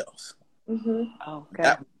one of those. Oh, okay.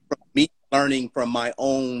 That was from me learning from my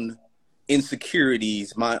own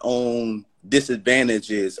insecurities, my own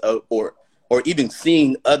disadvantages, or even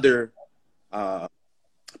seeing other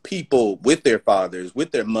people with their fathers,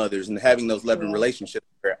 with their mothers, and having those loving relationships,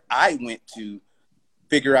 where I went to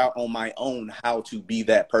figure out on my own how to be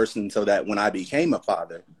that person, so that when I became a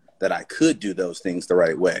father, that I could do those things the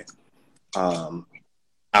right way. I'm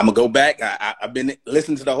gonna go back. I've been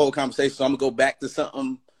listening to the whole conversation, so I'm gonna go back to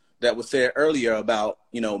something that was said earlier about,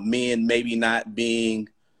 men maybe not being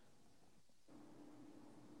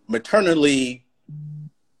maternally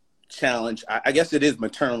challenged. I guess it is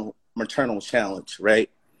maternal challenge, right?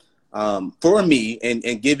 For me,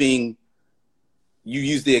 and giving, you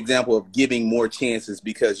use the example of giving more chances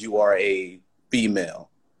because you are a female.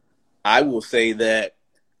 I will say that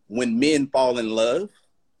when men fall in love,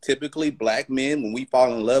 typically Black men, when we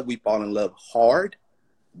fall in love hard,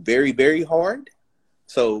 very, very hard.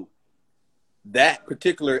 So that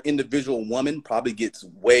particular individual woman probably gets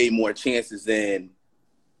way more chances than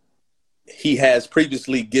he has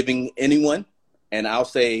previously giving anyone. And I'll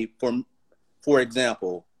say, for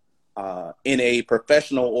example, in a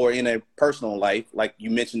professional or in a personal life, like you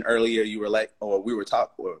mentioned earlier, you were like, or we were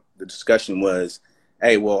talking, or the discussion was,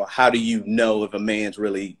 hey, well, how do you know if a man's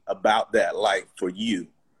really about that life for you?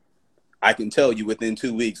 I can tell you within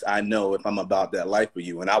 2 weeks, I know if I'm about that life for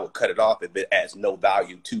you, and I will cut it off if it adds no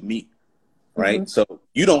value to me, right? Mm-hmm. So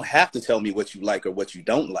you don't have to tell me what you like or what you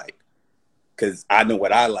don't like, because I know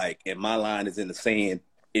what I like, and my line is in the sand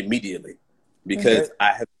immediately, because mm-hmm.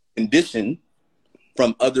 I have conditioned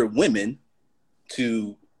from other women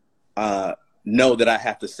to know that I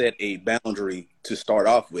have to set a boundary to start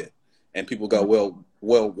off with. And people go, well,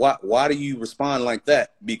 why do you respond like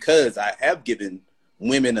that? Because I have given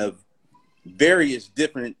women of various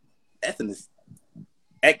different ethnic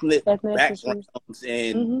backgrounds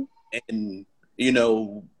and, mm-hmm. and,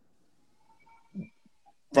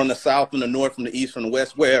 from the South, from the North, from the East, from the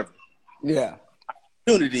West, wherever. Yeah.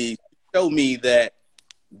 Opportunity show me that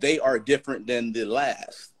they are different than the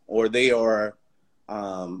last, or they are,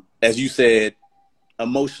 as you said,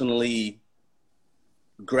 emotionally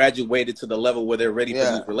graduated to the level where they're ready for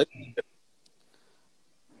these relationships.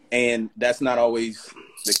 And that's not always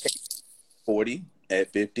the case. 40,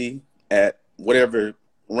 at 50, at whatever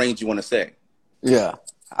range you want to say. Yeah,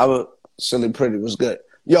 Silly Pretty was good.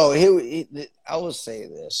 Yo, I will say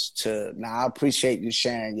this I appreciate you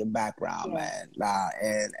sharing your background, man.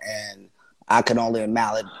 And I can only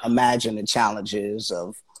imagine the challenges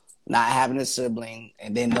of not having a sibling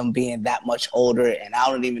and then them being that much older. And I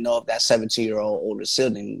don't even know if that 17-year-old older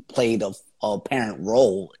sibling played a parent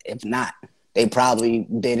role. If not, they probably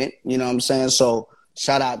didn't. You know what I'm saying? So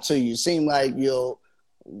shout out to you. You seem like you're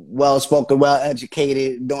well-spoken,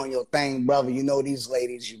 well-educated, doing your thing, brother. You know these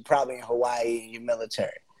ladies. You're probably in Hawaii and you're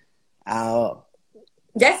military.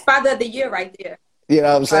 That's Father of the Year right there. You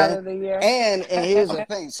know what I'm saying? And here's the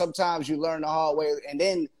thing. Sometimes you learn the hard way. And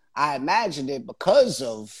then I imagine that because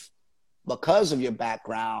of your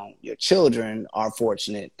background, your children are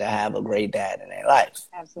fortunate to have a great dad in their life.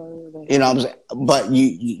 Absolutely. You know what I'm saying? But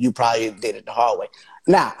you probably did it the hard way.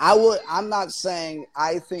 Now, I'm not saying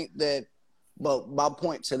I think that, but my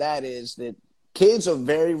point to that is that kids are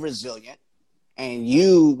very resilient, and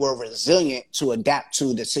you were resilient to adapt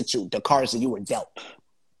to the cards that you were dealt.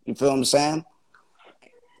 You feel what I'm saying?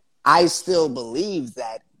 I still believe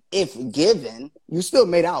that if given, you still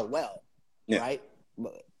made out well, right?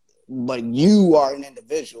 But you are an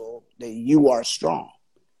individual that you are strong.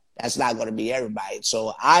 That's not going to be everybody.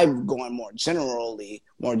 So I'm going more generally,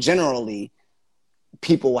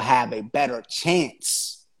 people will have a better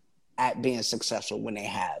chance at being successful when they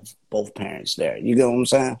have both parents there. You get what I'm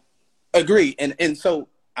saying? Agree. And so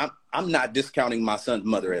I'm not discounting my son's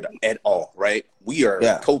mother at all, right? We are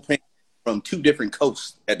co-parenting from two different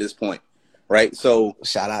coasts at this point, right? So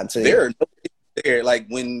shout out to there. Are no there, like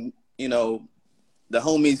when the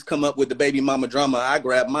homies come up with the baby mama drama, I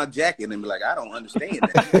grab my jacket and be like, I don't understand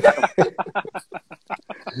that.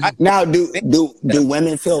 Now, do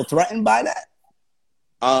women feel threatened by that?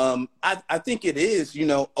 I think it is.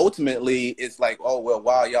 Ultimately, it's like, oh well,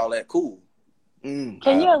 why y'all that cool? Can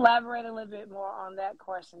you elaborate a little bit more on that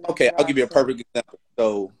question? Okay, I'll give you a perfect example.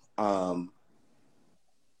 So,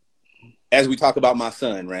 as we talk about my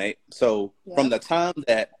son, right? So from the time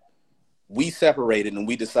that we separated and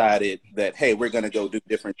we decided that, hey, we're going to go do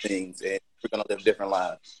different things and we're going to live different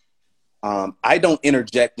lives. I don't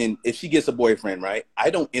interject if she gets a boyfriend, right? I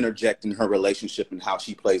don't interject in her relationship and how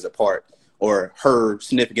she plays a part, or her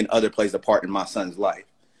significant other plays a part in my son's life.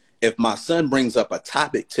 If my son brings up a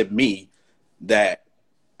topic to me that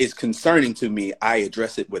is concerning to me, I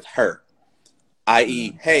address it with her.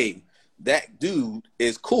 I.e., hey, that dude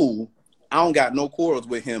is cool. I don't got no quarrels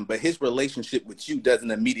with him, but his relationship with you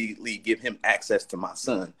doesn't immediately give him access to my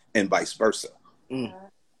son, and vice versa. And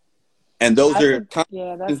those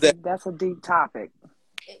that's a deep topic.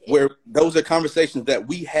 Where those are conversations that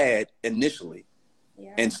we had initially,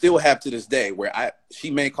 and still have to this day. Where she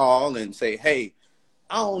may call and say, "Hey,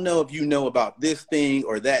 I don't know if you know about this thing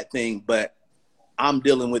or that thing, but I'm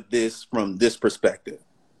dealing with this from this perspective.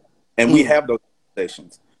 And we have those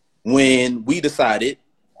conversations. When we decided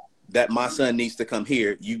that my son needs to come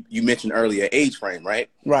here, you mentioned earlier age frame, right?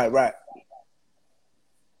 Right.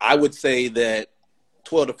 I would say that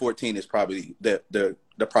 12 to 14 is probably the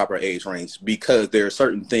proper age range, because there are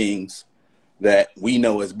certain things that we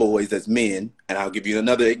know as boys, as men. And I'll give you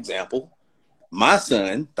another example. My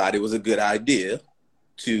son thought it was a good idea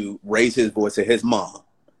to raise his voice at his mom.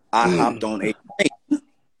 I hopped on a plane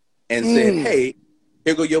and said, hey,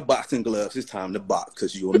 here go your boxing gloves. It's time to box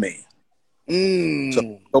because you're a man.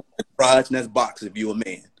 So go to the garage and that's box if you're a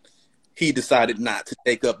man. He decided not to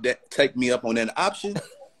take me up on that option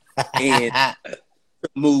and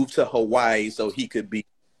move to Hawaii so he could be,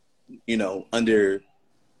 under.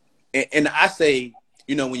 And I say,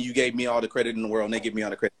 when you gave me all the credit in the world and they give me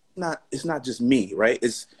all the credit, it's not just me, right?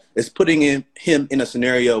 It's putting him in a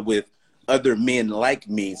scenario with other men like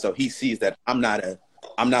me, so he sees that I'm not a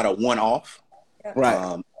one-off.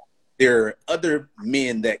 Right. There are other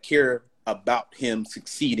men that care about him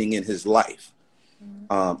succeeding in his life.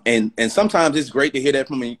 And sometimes it's great to hear that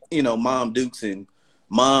from, Mom Dukes, and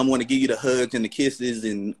Mom want to give you the hugs and the kisses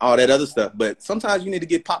and all that other stuff. But sometimes you need to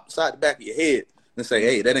get popped beside the back of your head and say,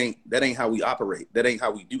 hey, that ain't how we operate. That ain't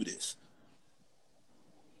how we do this.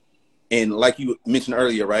 And like you mentioned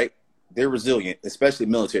earlier, right? They're resilient, especially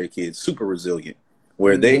military kids, super resilient,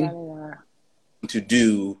 where they to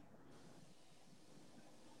do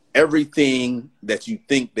everything that you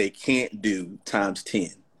think they can't do times 10.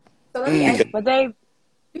 So let me ask you, But they,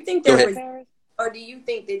 do you think or do you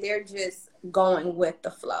think that they're just going with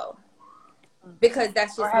the flow? Because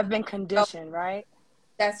that's just or have been conditioned, right?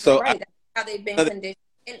 That's right. That's how they've been conditioned.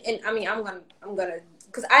 And I mean, I'm gonna,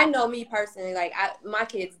 because I know me personally, like my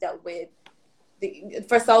kids dealt with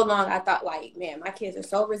for so long. I thought, like, man, my kids are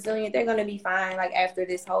so resilient. They're gonna be fine. Like after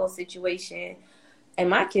this whole situation, and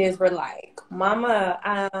my kids were like,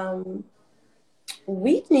 Mama,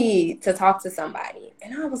 we need to talk to somebody.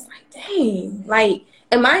 And I was like, dang, like,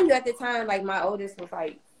 and mind you, at the time, like my oldest was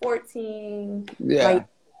like 14. Yeah. My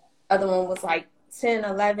other one was like 10,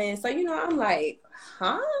 11. So, I'm like,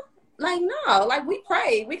 huh? Like, no, like we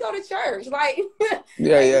pray, we go to church, like,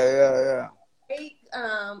 Yeah.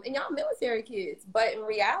 And y'all military kids, but in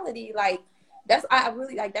reality, like, I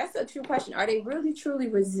really, like, that's a true question. Are they really truly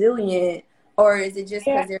resilient, or is it just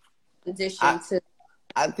because they're conditioned to?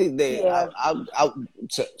 I think they.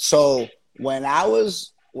 So when I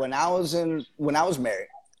was married,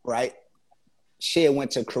 right? She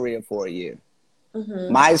went to Korea for a year.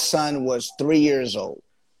 Mm-hmm. My son was 3 years old.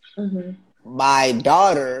 Mm-hmm. My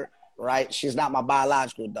daughter, right? She's not my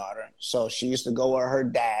biological daughter, so she used to go with her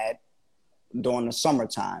dad during the summer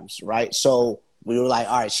times, right? So we were like,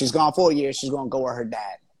 all right, she's gone for a year. She's going to go with her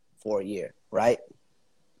dad for a year, right?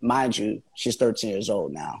 Mind you, she's 13 years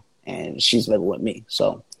old now, and she's living with me.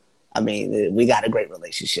 So, I mean, we got a great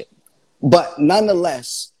relationship. But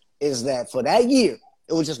nonetheless, is that for that year,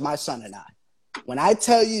 it was just my son and I. When I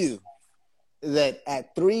tell you that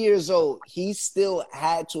at 3 years old, he still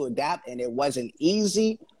had to adapt, and it wasn't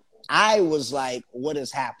easy, I was like, what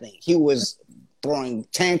is happening? He was throwing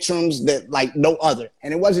tantrums that like no other.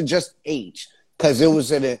 And it wasn't just age, because it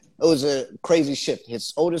was a crazy shift.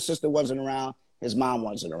 His older sister wasn't around. His mom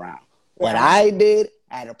wasn't around. Yeah. What I did,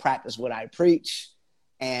 I had to practice what I preach,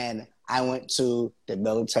 and I went to the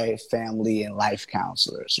military family and life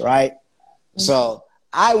counselors, right? Mm-hmm. So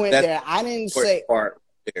I went there. I didn't say part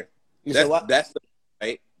there. You said what? That's the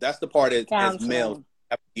right. That's the part as males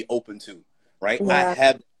have to be open to, right? Yeah. I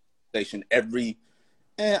have conversation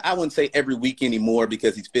I wouldn't say every week anymore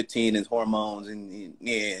because he's 15 and his hormones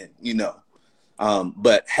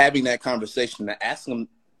but having that conversation and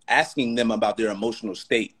asking them about their emotional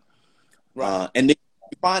state. Right. And then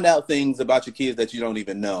you find out things about your kids that you don't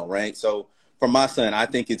even know, right? So for my son, I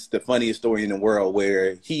think it's the funniest story in the world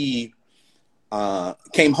where he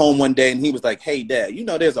came home one day and he was like, hey, Dad,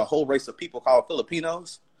 there's a whole race of people called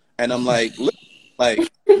Filipinos? And I'm like, like,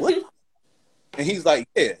 what? And he's like,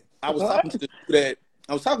 yeah, I was talking to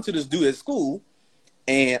this dude at school,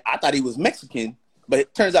 and I thought he was Mexican, but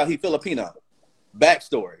it turns out he's Filipino.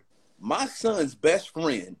 Backstory. My son's best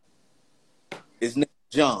friend is named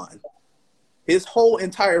John. His whole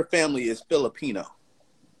entire family is Filipino,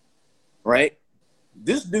 right?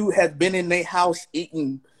 This dude has been in their house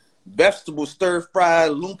eating vegetable stir-fry,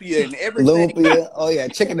 lumpia, and everything. Lumpia, oh yeah,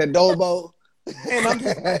 chicken adobo. And I'm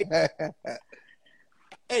just like,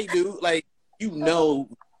 hey, dude, like,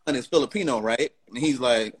 son is Filipino, right? And he's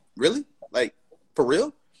like, really? Like, for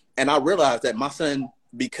real? And I realized that my son,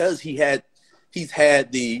 because he's had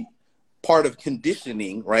the part of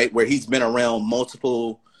conditioning, right? Where he's been around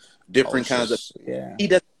multiple different kinds of, he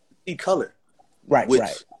doesn't see color. Right, which,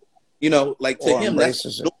 right. Like to him,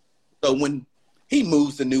 that's normal. So when he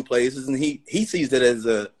moves to new places and he sees it as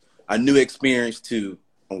a new experience to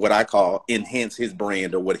what I call enhance his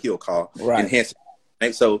brand, or what he'll call enhance.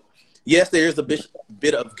 Right? So yes, there is a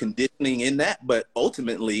bit of conditioning in that, but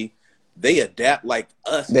ultimately they adapt like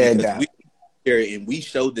us because we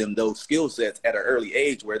show them those skill sets at an early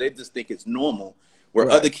age where they just think it's normal. Where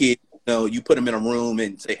other kids, you put them in a room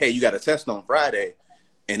and say, "Hey, you got a test on Friday,"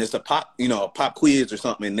 and it's a pop quiz or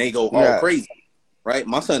something, and they go all crazy. Right?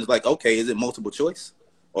 My son's like, "Okay, is it multiple choice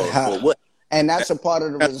or what?" And that's a part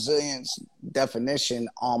of the resilience definition.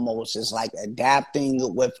 Almost is like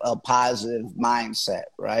adapting with a positive mindset,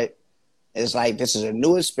 right? It's like, this is a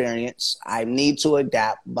new experience. I need to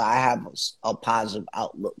adapt, but I have a positive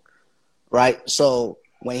outlook, right? So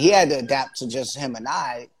when he had to adapt to just him and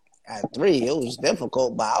I at 3, it was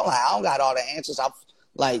difficult, but I don't got all the answers.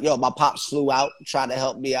 My pops flew out, tried to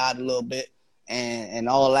help me out a little bit and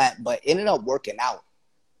all that, but ended up working out.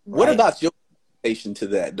 Right? What about your adaptation to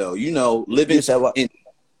that, though?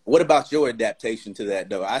 What about your adaptation to that,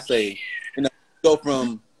 though? I say, go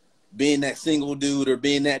from being that single dude or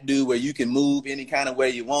being that dude where you can move any kind of way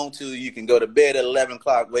you want to. You can go to bed at 11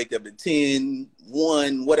 o'clock, wake up at 10,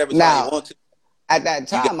 1, whatever time you want to. At that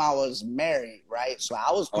time, I was married, right? So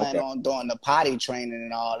I was planning on doing the potty training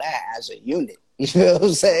and all that as a unit. You know what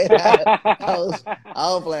I'm saying? I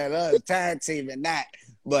was planning on tag teaming that,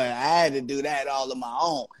 but I had to do that all on my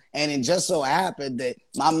own. And it just so happened that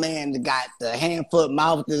my man got the hand, foot,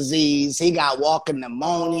 mouth disease. He got walking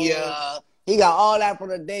pneumonia. He got all that from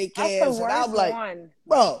the daycare. That's the worst and I'm like, one.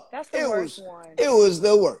 Bro, that's the worst one. It was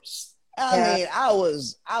the worst. I mean, I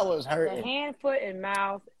was hurting. The hand, foot, and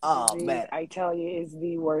mouth disease, man. I tell you, is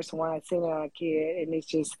the worst one. I've seen it on a kid, and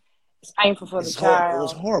it's painful for the child. It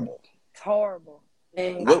was horrible. It's horrible.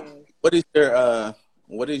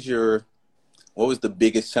 What was the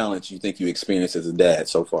biggest challenge you think you experienced as a dad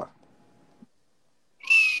so far?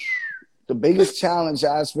 The biggest challenge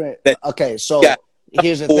I spent. Okay, so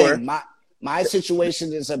here's the thing. My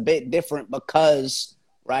situation is a bit different because,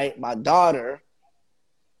 right, my daughter,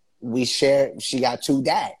 she got 2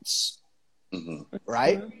 dads,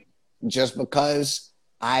 right? Just because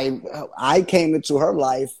I came into her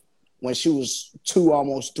life when she was 2,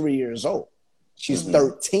 almost 3 years old. She's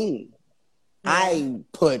 13. I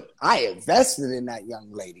invested in that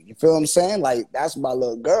young lady. You feel what I'm saying? Like, that's my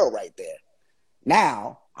little girl right there.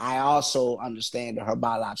 Now, I also understand that her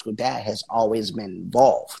biological dad has always been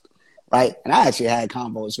involved, right? And I actually had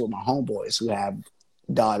convos with my homeboys who have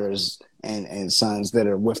daughters and sons that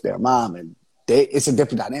are with their mom, and it's a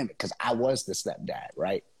different dynamic because I was the stepdad,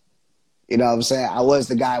 right? You know what I'm saying? I was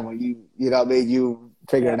the guy when you know what I mean? You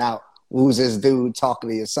figuring out who's this dude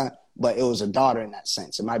talking to your son. But it was a daughter in that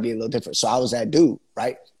sense. It might be a little different. So I was that dude,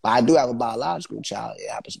 right? But I do have a biological child. It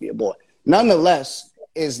happens to be a boy. Nonetheless,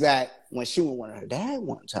 is that when she went with her dad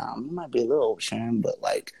one time, it might be a little oversharing, but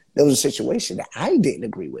like there was a situation that I didn't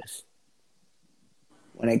agree with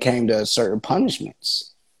when it came to certain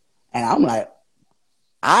punishments. And I'm like,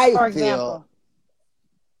 I feel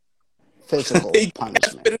physical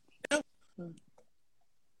punishment.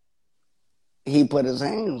 He put his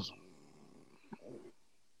hands on.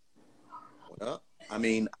 I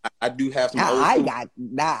mean, I do have some. Now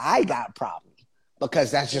I got problems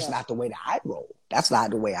because that's just not the way that I roll. That's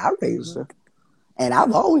not the way I raised her. And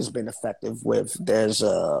I've always been effective with there's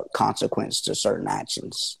a consequence to certain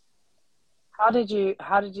actions. How did you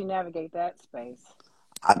navigate that space?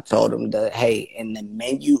 I told him that, hey, in the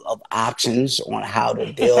menu of options on how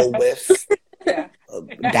to deal with,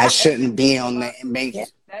 that shouldn't be on the menu.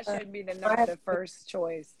 That shouldn't be the first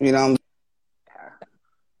choice. You know what I'm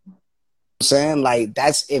saying? Like,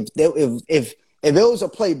 that's if there was a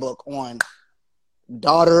playbook on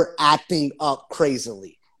daughter acting up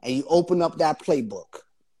crazily and you open up that playbook,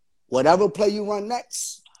 whatever play you run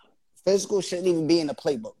next, physical shouldn't even be in the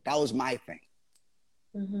playbook. That was my thing.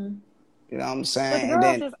 You know what I'm saying?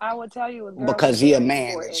 But girls, I would tell you, because he a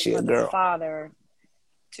man and she a girl. Father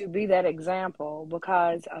to be that example,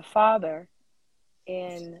 because a father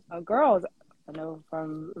and a girl, I know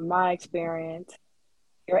from my experience,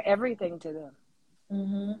 you're everything to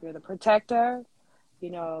them. You're the protector.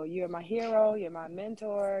 You know, you're my hero. You're my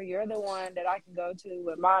mentor. You're the one that I can go to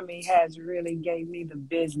when mommy has really gave me the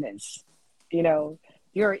business. You know,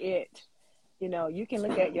 you're it. You know, you can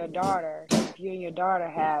look at your daughter. If you and your daughter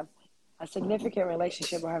have a significant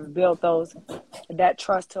relationship or have built that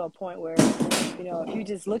trust to a point where, you know, if you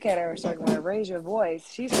just look at her a certain way, raise your voice,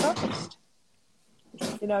 she's first.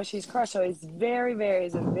 you know, she's crushed. So it's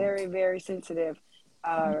it's a very, very sensitive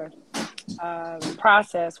uh,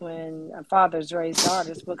 process when fathers raise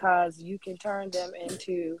daughters, because you can turn them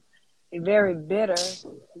into a very bitter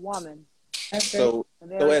woman, That's great. So, a so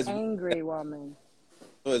very as angry woman,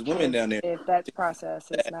 women down there, if that process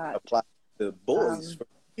is that not. apply to boys Um, for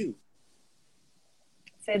you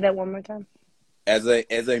Say that one more time. as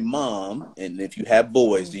a mom, and if you have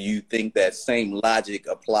boys, Mm. do you think that same logic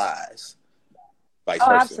applies, vice Oh,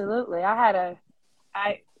 versa? absolutely. I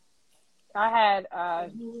I had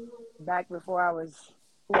back before I was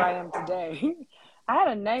who I am today. I had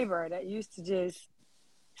a neighbor that used to just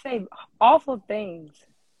say awful things.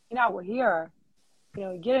 You know, I would hear her, you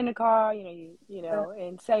know, get in the car, you know,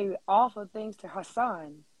 and say awful things to her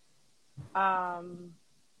son. Um,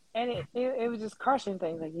 and it was just crushing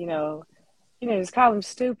things, like, just call him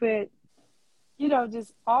stupid,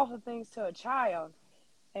 just awful things to a child.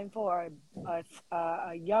 And for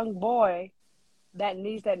a young boy that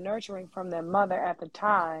needs that nurturing from their mother at the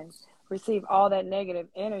time, receive all that negative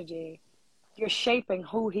energy, you're shaping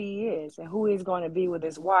who he is and who he's going to be with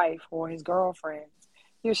his wife or his girlfriends.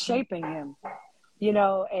 You're shaping him,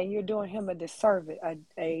 and you're doing him a disservice,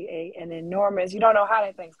 an enormous. You don't know how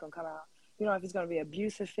that thing's going to come out. You don't know if he's going to be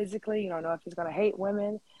abusive physically. You don't know if he's going to hate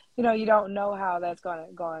women. You don't know how that's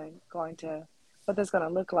going to what that's going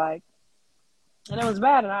to look like. And it was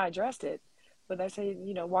bad, and I addressed it. But they say,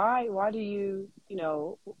 why do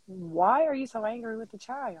why are you so angry with the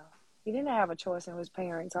child? He didn't have a choice in who his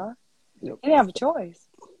parents are. Yep. He didn't have a choice,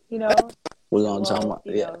 We're gonna talk about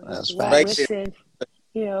that's won't facts. Right listen,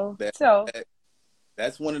 there, So,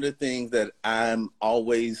 that's one of the things that I'm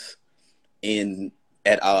always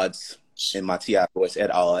at odds in my TI voice,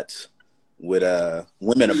 at odds with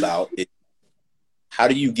women about it. How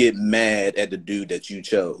do you get mad at the dude that you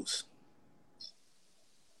chose?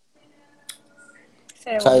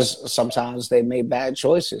 say it one more. Because sometimes they make bad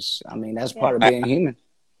choices. I mean, that's Yeah, part of I, being human.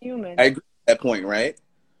 human. I agree with that point, right?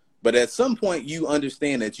 But at some point, you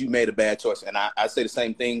understand that you made a bad choice. And I say the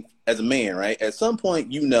same thing as a man, right? At some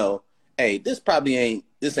point, hey, this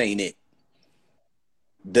ain't it.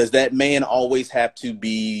 Does that man always have to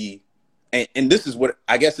be, and this is what,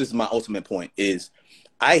 I guess this is my ultimate point, is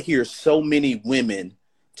I hear so many women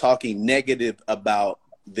talking negative about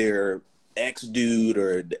their ex-dude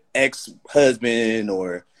or the ex-husband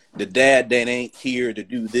or the dad that ain't here to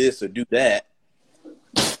do this or do that.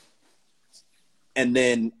 And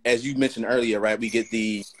then, as you mentioned earlier, right, we get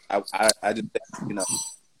I just,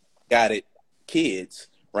 got it, kids,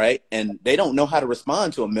 right? And they don't know how to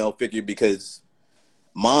respond to a male figure because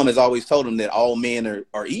mom has always told them that all men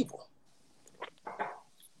are evil.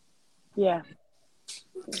 Yeah.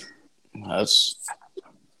 That's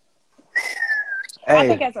I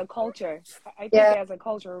think hey, as a culture, Yeah.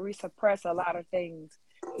 we suppress a lot of things,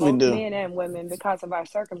 we both do. men and women, because of our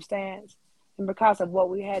circumstance and because of what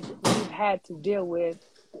we've had to deal with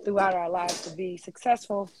throughout our lives to be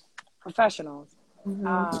successful professionals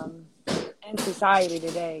um, in society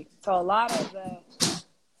today. So a lot of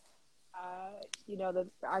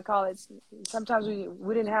I call it, sometimes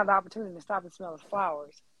we didn't have the opportunity to stop and smell the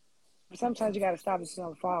flowers. But sometimes you got to stop and smell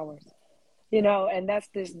the flowers. And that's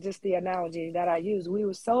just the analogy that I use. We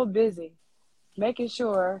were so busy making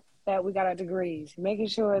sure that we got our degrees, making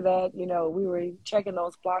sure that, we were checking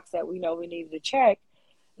those blocks that we know we needed to check.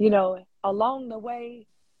 Along the way,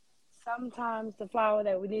 sometimes the flower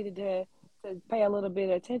that we needed to pay a little bit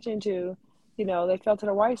of attention to, they fell to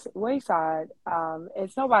the wayside.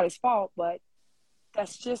 It's nobody's fault, but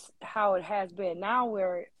that's just how it has been. Now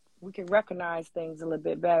we can recognize things a little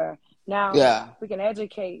bit better. Now Yeah. we can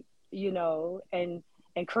educate,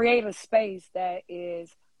 and create a space that is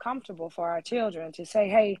comfortable for our children to say,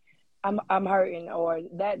 hey, I'm hurting, or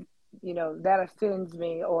that, that offends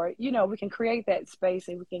me, or, we can create that space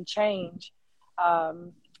and we can change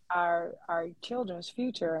our children's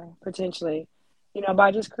future potentially,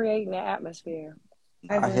 by just creating that atmosphere.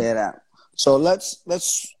 I hear that. So let's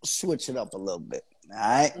switch it up a little bit. All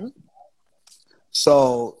right. Mm-hmm.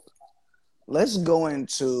 So let's go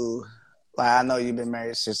into, like, I know you've been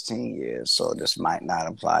married 16 years, so this might not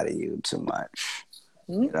apply to you too much,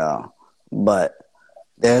 Mm-hmm. But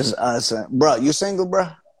there's us, bro. You single, bro?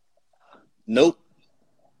 Nope.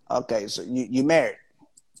 Okay, so you married.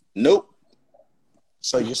 Nope.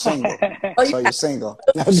 So you're single. Oh, So you you're single.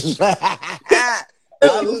 I'm just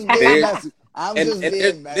being There, messy. I'm just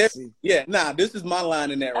being messy. yeah, this is my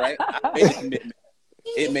line in that, right? I made a commitment.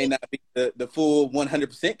 It may not be the full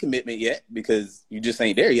 100% commitment yet because you just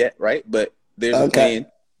ain't there yet, right? But there's a Okay.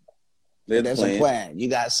 plan. There's a There's a plan. plan. You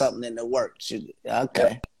got something in the works. Okay.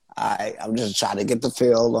 Yep. I'm just trying to get the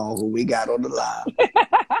feel on who we got on the line.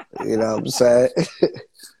 You know what I'm saying?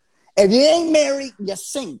 If you ain't married, you're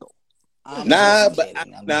single. I'm just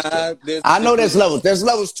kidding. I know there's levels. There's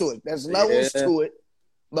levels to it. There's levels to it.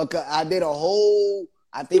 Because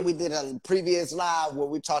I think we did a previous live where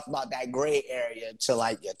we talked about that gray area to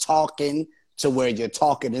like you're talking to where you're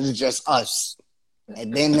talking. It's just us.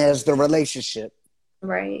 And then there's the relationship.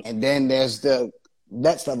 Right. And then there's the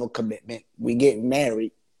next level commitment. We get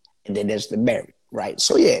married. And then there's the married, right?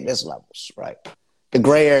 So yeah, there's levels, right? The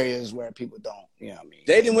gray area is where people don't, you know what I mean?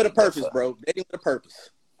 Dating with a purpose, bro. Dating with a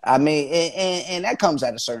purpose. I mean, and that comes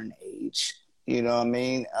at a certain age, you know what I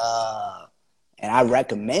mean? And I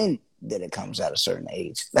recommend that it comes at a certain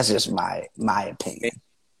age. That's just my opinion.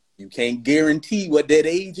 You can't guarantee what that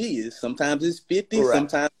age is. Sometimes it's 50, right.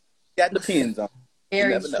 Sometimes that depends on. You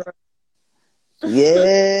never know.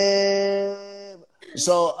 Yeah.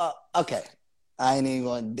 So, okay. I ain't even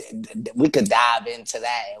going to, we could dive into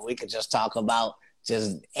that and we could just talk about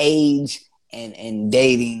just age and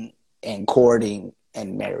dating and courting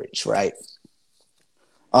and marriage, right?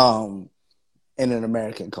 In an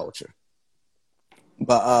American culture.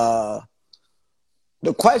 But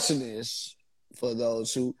the question is for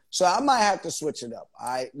those who, so I might have to switch it up. All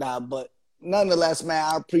right. Now, but nonetheless, man,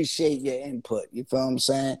 I appreciate your input. You feel what I'm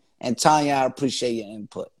saying? And Tanya, I appreciate your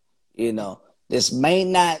input. You know, this may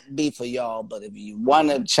not be for y'all, but if you want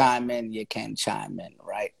to chime in, you can chime in,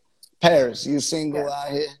 right? Paris, you single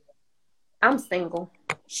out here? I'm single.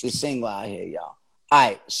 She's single out here, y'all. All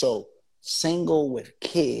right, so single with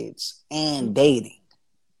kids and dating.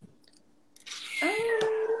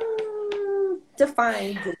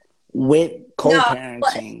 Define with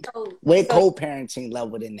co-parenting, co-parenting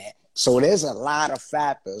level in that. So there's a lot of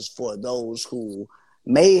factors for those who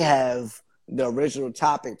may have the original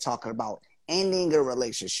topic talking about ending a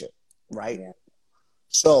relationship, right? Yeah.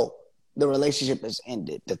 So the relationship is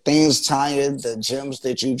ended. The things, Tanya, the gems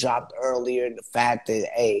that you dropped earlier, the fact that,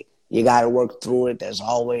 hey, you got to work through it. There's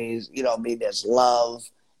always, you know what I mean, there's love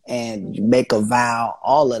and you make a vow.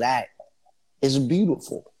 All of that is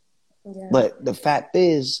beautiful. Yeah. But the fact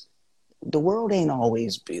is, the world ain't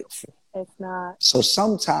always beautiful. It's not. So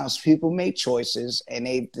sometimes people make choices and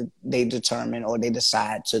they determine or they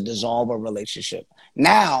decide to dissolve a relationship.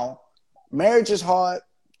 Now, marriage is hard,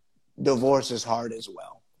 divorce is hard as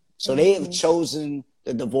well. So they have chosen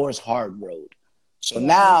the divorce hard road. So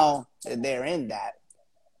now that they're in that,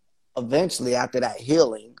 eventually after that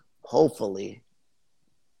healing, hopefully,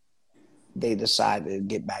 they decide to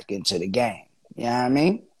get back into the game. You know what I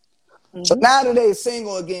mean? Mm-hmm. So now that they're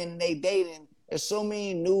single again, they dating, there's so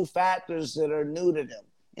many new factors that are new to them.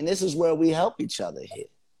 And this is where we help each other here.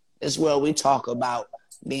 This is where we talk about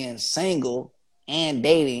being single and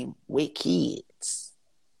dating with kids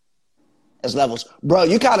as levels. Bro,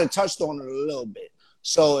 you kind of touched on it a little bit.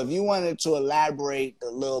 So if you wanted to elaborate the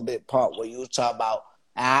little bit part where you was talking about,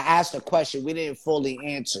 and I asked a question, we didn't fully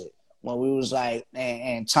answer it. When we was like,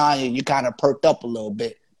 and Tanya, you kind of perked up a little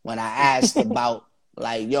bit when I asked about,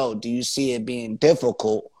 like, yo, do you see it being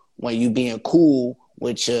difficult when you being cool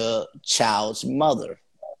with your child's mother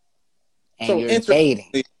and so you're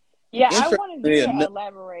dating? Yeah, I wanted you to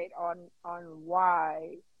elaborate on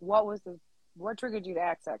why. What triggered you to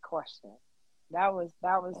ask that question? That was.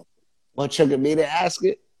 What triggered me to ask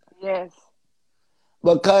it? Yes.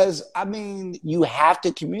 Because I mean, you have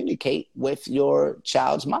to communicate with your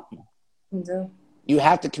child's mom. Mm-hmm. You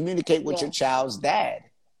have to communicate with your child's dad,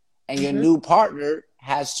 and your new partner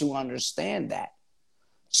has to understand that.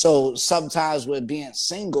 So sometimes with being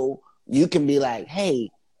single, you can be like, hey,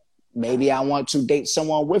 maybe I want to date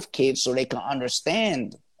someone with kids so they can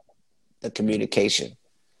understand the communication.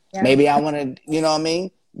 Yeah. Maybe I want to, you know what I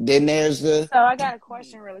mean? Then there's the... So I got a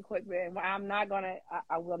question really quick, man. I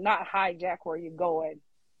will not hijack where you're going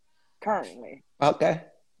currently. Okay.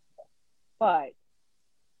 But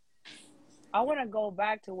I want to go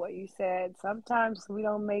back to what you said. Sometimes we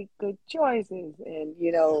don't make good choices, and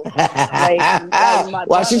you know,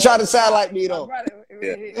 why she trying to sound like me though? My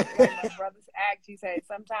brother's act. He said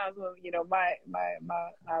sometimes when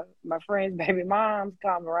my friends' baby moms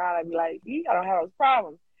come around, I'd be like, "You don't have those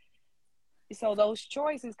problems." So those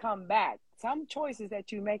choices come back. Some choices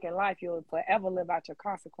that you make in life, you'll forever live out your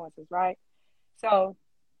consequences, right? So,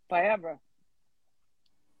 forever.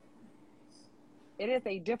 It is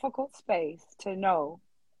a difficult space to know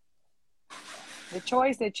the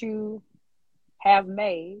choice that you have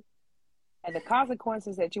made and the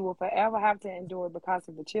consequences that you will forever have to endure because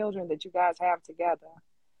of the children that you guys have together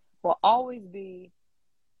will always be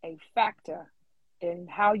a factor in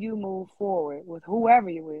how you move forward with whoever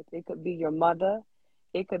you're with. It could be your mother.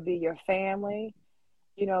 It could be your family.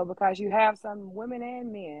 because you have some women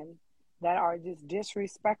and men that are just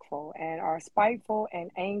disrespectful and are spiteful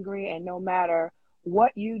and angry, and no matter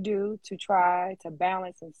what you do to try to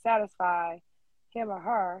balance and satisfy him or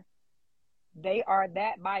her, they are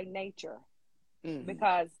that by nature,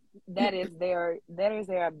 because that is their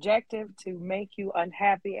objective, to make you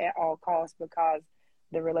unhappy at all costs because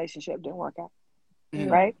the relationship didn't work out.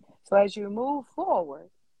 Right? So as you move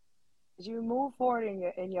forward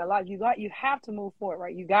in your life, you have to move forward,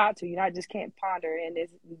 right? You not just can't ponder in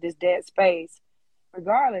this dead space,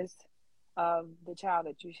 regardless of the child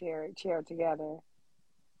that you share together.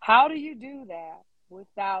 How do you do that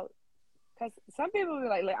without? Because some people will be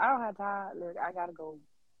like, I don't have time. Look, I gotta go.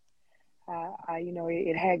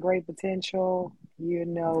 It had great potential,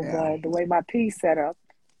 but the way my piece set up,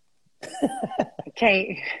 I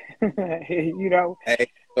can't. Hey,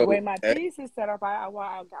 The way my piece is set up, I'm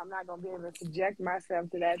not going to be able to subject myself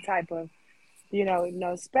to that type of,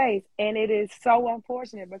 space. And it is so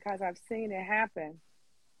unfortunate, because I've seen it happen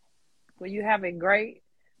when you have a great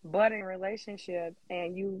budding relationship,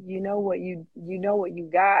 and you know what you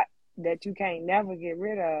got that you can't never get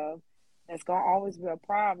rid of. That's going to always be a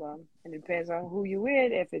problem. And it depends on who you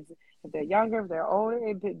with. If they're younger, if they're older,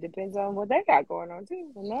 it depends on what they got going on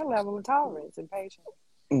too, and their level of tolerance and patience.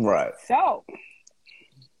 Right. So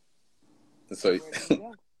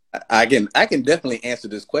I can definitely answer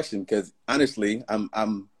this question, because honestly,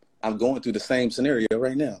 I'm going through the same scenario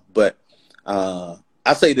right now. But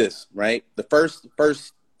I say this, right? The first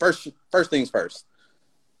things first.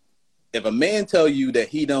 If a man tell you that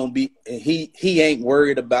he ain't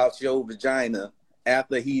worried about your vagina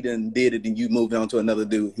after he done did it and you moved on to another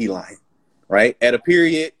dude, he lying, right? At a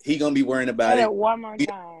period, he gonna be worrying about it. One more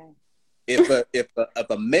time. If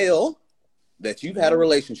a male that you've had a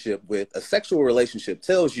relationship with, a sexual relationship,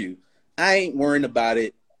 tells you, I ain't worrying about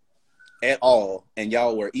it at all, and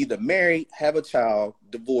y'all were either married, have a child,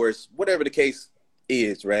 divorced, whatever the case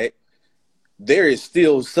is, right? There is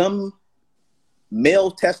still some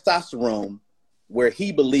male testosterone where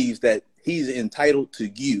he believes that he's entitled to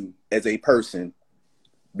you as a person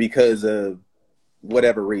because of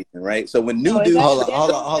whatever reason, right? So when new dudes, hold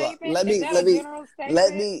on. Let me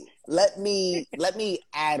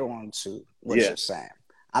add on to what you're saying.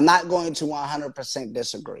 I'm not going to 100%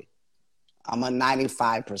 disagree. I'm a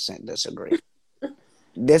 95% disagree.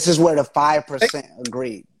 This is where the 5%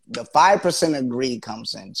 agree. The 5% agree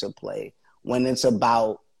comes into play when it's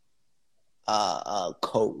about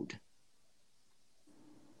code.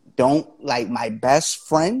 Don't, like, my best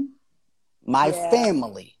friend, my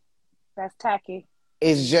family. That's tacky.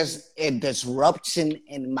 It's just a disruption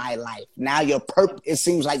in my life. Now it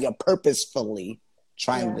seems like you're purposefully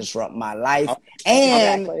trying to disrupt my life.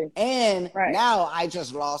 And now I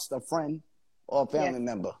just lost a friend or a family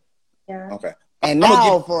member. Yeah. Okay. And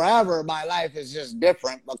now forever my life is just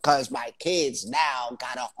different because my kids now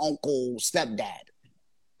got an uncle, stepdad.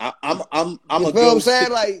 I'm you know what I'm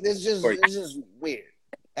saying? Like, it's just weird.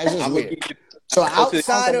 That's just weird. So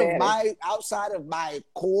outside of my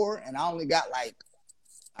core, and I only got like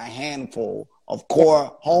a handful of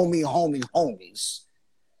core homies,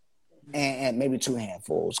 and maybe 2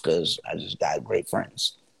 handfuls, because I just got great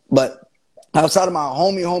friends. But outside of my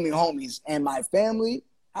homies and my family,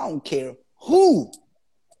 I don't care who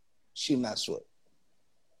she mess with.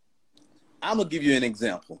 I'm gonna give you an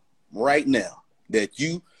example right now that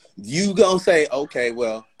you gonna say, okay,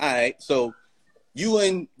 well, all right, so you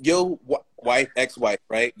and your ex-wife,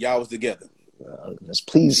 right? Y'all was together. Just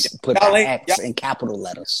please put that X in capital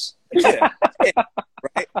letters. Yeah,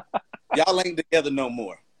 right? Y'all ain't together no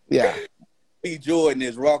more. Yeah. B. Jordan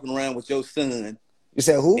is walking around with your son. You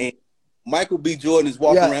said who? And Michael B. Jordan is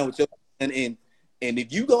walking around with your son. And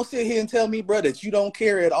if you gonna sit here and tell me, bro, that you don't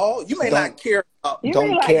care at all, you may not care.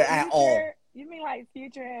 Don't care at all. You mean like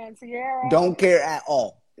Future and Sierra? Don't care at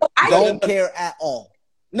all. Don't care at all.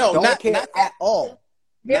 No, don't care at all.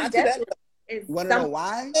 Not to that level. Want to know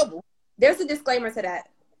why? There's a disclaimer to that.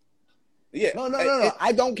 Yeah. No.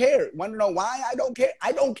 I don't care. Want to know why? I don't care.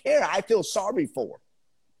 I don't care. I feel sorry for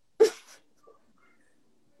her.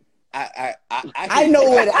 I know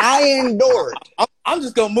what I endured. I'm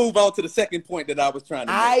just gonna move on to the second point that I was trying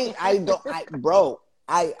to make. I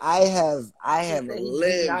have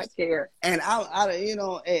lived, not care. And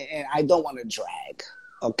and I don't want to drag.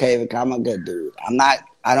 Okay, because I'm a good dude.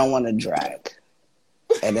 I don't want to drag.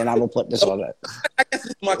 And then I'm gonna put this on it. I guess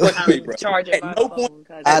this is my question for you, bro. At no point,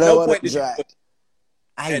 I don't want to drag.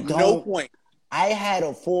 At no point. I had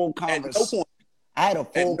a full conversation. I had a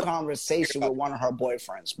full conversation with one of her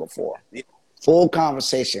boyfriends before. Yeah. Full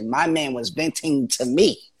conversation. My man was venting to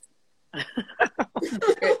me.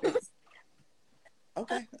 Okay.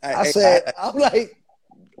 I said, I'm like,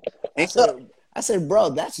 I said, bro,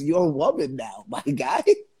 that's your woman now, my guy.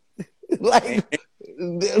 Like,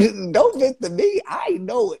 don't victim me. I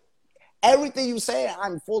know it. Everything you say,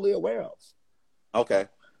 I'm fully aware of. Okay.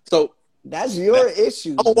 So that's your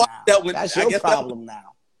issues now. That's your problem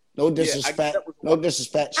now. No disrespect. No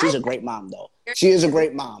disrespect. She's a great mom, though. She is a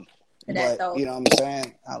great mom. But you know what I'm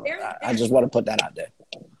saying? I just want to put that out there.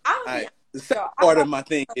 The second part of my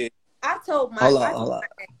thing is, I told my hold on.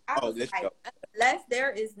 Unless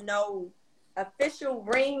there is no official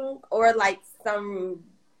ring or like some,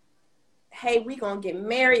 hey, we gonna get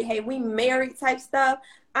married, hey, we married type stuff,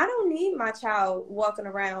 I don't need my child walking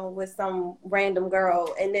around with some random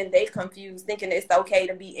girl and then they confused thinking it's okay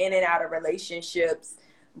to be in and out of relationships,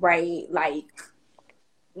 right? Like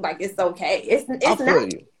it's okay. It's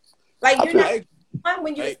not. You. Like you're not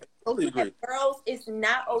when you totally agree. Girls, it's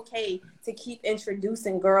not okay to keep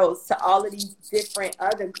introducing girls to all of these different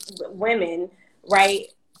other women, right?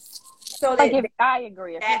 So that I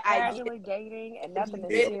agree. If you're casually dating and nothing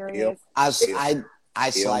is serious, I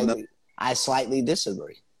slightly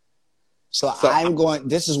disagree. So I'm going.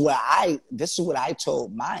 This is what I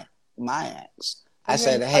told my ex. I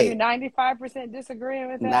said, hey, are you 95%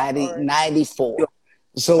 disagreeing with that? 94.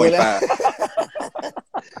 So what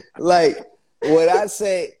like what I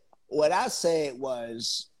said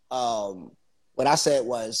was,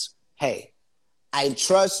 hey, I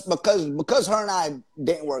trust because her and I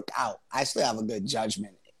didn't work out. I still have a good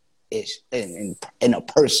judgment in a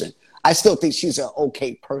person. I still think she's an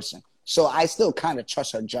okay person. So I still kind of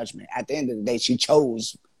trust her judgment. At the end of the day,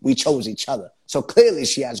 we chose each other. So clearly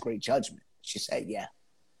she has great judgment. She said, yeah,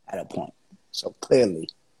 at a point. So clearly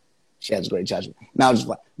she has great judgment. Now,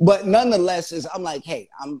 but nonetheless, I'm like, hey,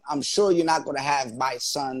 I'm sure you're not going to have my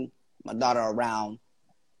daughter around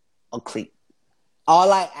a creep.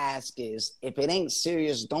 All I ask is, if it ain't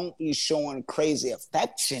serious, don't be showing crazy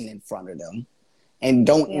affection in front of them, and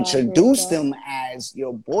don't introduce them as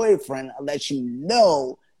your boyfriend unless you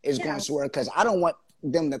know it's going to work. Because I don't want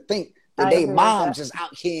them to think that they mom just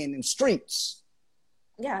out here in the streets.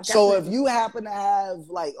 Yeah. Definitely. So if you happen to have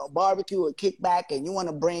like a barbecue or kickback and you want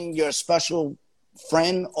to bring your special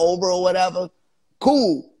friend over or whatever,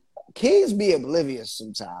 cool. Kids be oblivious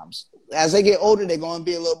sometimes. As they get older, they're going to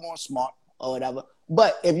be a little more smart or whatever.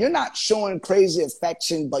 But if you're not showing crazy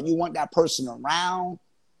affection, but you want that person around,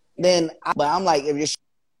 I'm like, if you're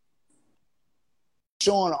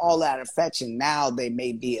showing all that affection, now they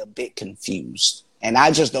may be a bit confused. And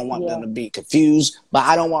I just don't want them to be confused, but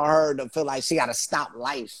I don't want her to feel like she got to stop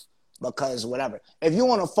life because whatever. If you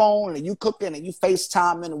on a phone and you cooking and you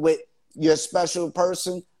FaceTiming with your special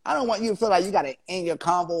person, I don't want you to feel like you got to end your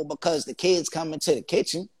convo because the kids come into the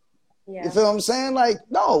kitchen. Yeah. You feel what I'm saying? Like,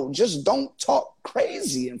 no, just don't talk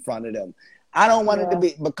crazy in front of them. I don't want it to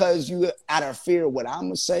be because you out of fear of what I'm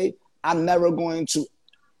going to say. I'm never going to,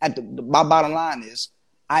 my bottom line is,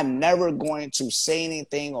 I'm never going to say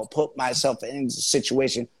anything or put myself in a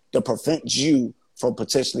situation to prevent you from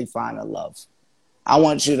potentially finding love. I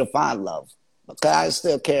want you to find love because I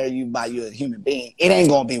still care you by you a human being. It ain't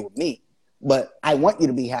going to be with me, but I want you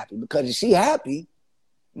to be happy because if she happy,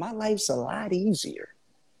 my life's a lot easier.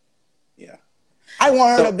 Yeah. I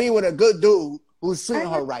want her to be with a good dude who's treating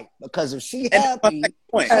her right because if she happy,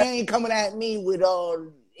 she ain't coming at me with all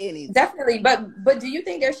anything. Definitely, but do you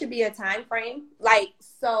think there should be a time frame? Like,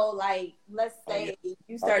 so like, let's say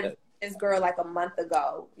you started this girl like a month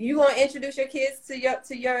ago. You gonna introduce your kids to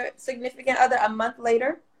your significant other a month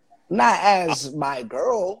later? Not as my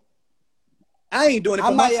girl. I ain't doing it.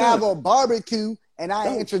 I might have a barbecue and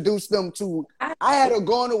I introduce them to. I had a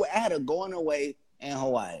going away in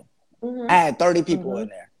Hawaii. Mm-hmm. I had 30 people in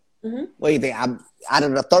there. Mm-hmm. What do you think? Out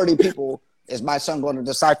of the 30 people, is my son going to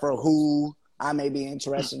decipher who I may be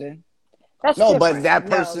interested in? That's different. But that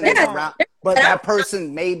person is around. But that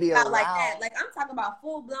person may be around. Like that. Like I'm talking about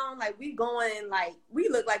full blown. Like we going. Like we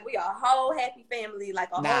look like we a whole happy family. Like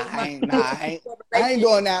a whole. I ain't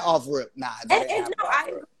doing that off rip. Nah. And no,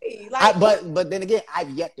 I agree. Like, but then again, I've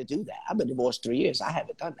yet to do that. I've been divorced 3 years. I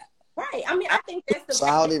haven't done that. Right. I mean, I think that's the. So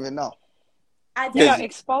I don't even know.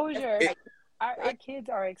 Exposure. Our kids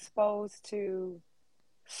are exposed to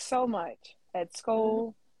so much at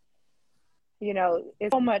school. You know,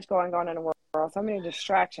 it's so much going on in the world, so many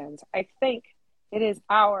distractions. I think it is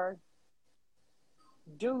our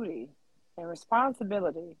duty and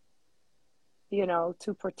responsibility, you know,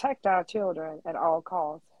 to protect our children at all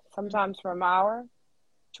costs. Sometimes from our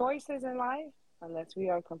choices in life, unless we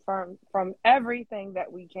are confirmed from everything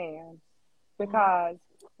that we can. Because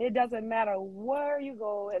it doesn't matter where you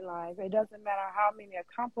go in life. It doesn't matter how many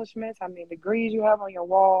accomplishments, how many degrees you have on your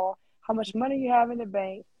wall, how much money you have in the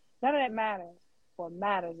bank. None of that matters. What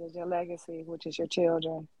matters is your legacy, which is your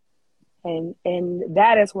children. And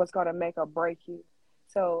that is what's going to make or break you.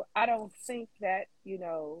 So I don't think that,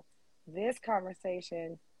 this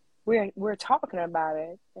conversation, we're talking about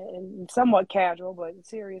it and somewhat casual, but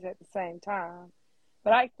serious at the same time.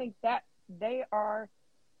 But I think that they are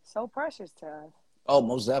so precious to us. Oh,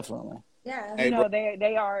 most definitely. Yeah. Hey,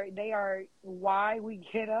 they are why we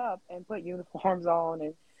get up and put uniforms on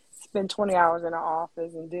and spend 20 hours in our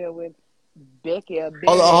office and deal with Becky. Hold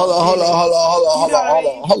on.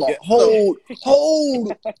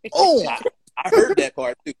 I heard that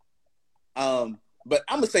part too. But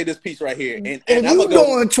I'm gonna say this piece right here, and if I'm you're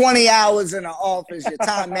doing 20 hours in the office, your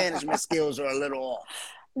time management skills are a little off.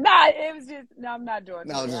 Nah, it was just I'm not doing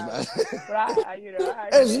that. But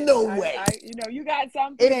there's no way. You got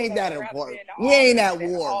some It people ain't that important. We we ain't at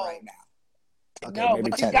war right now. Okay, no,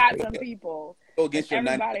 but you got some people. Go get your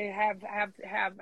everybody have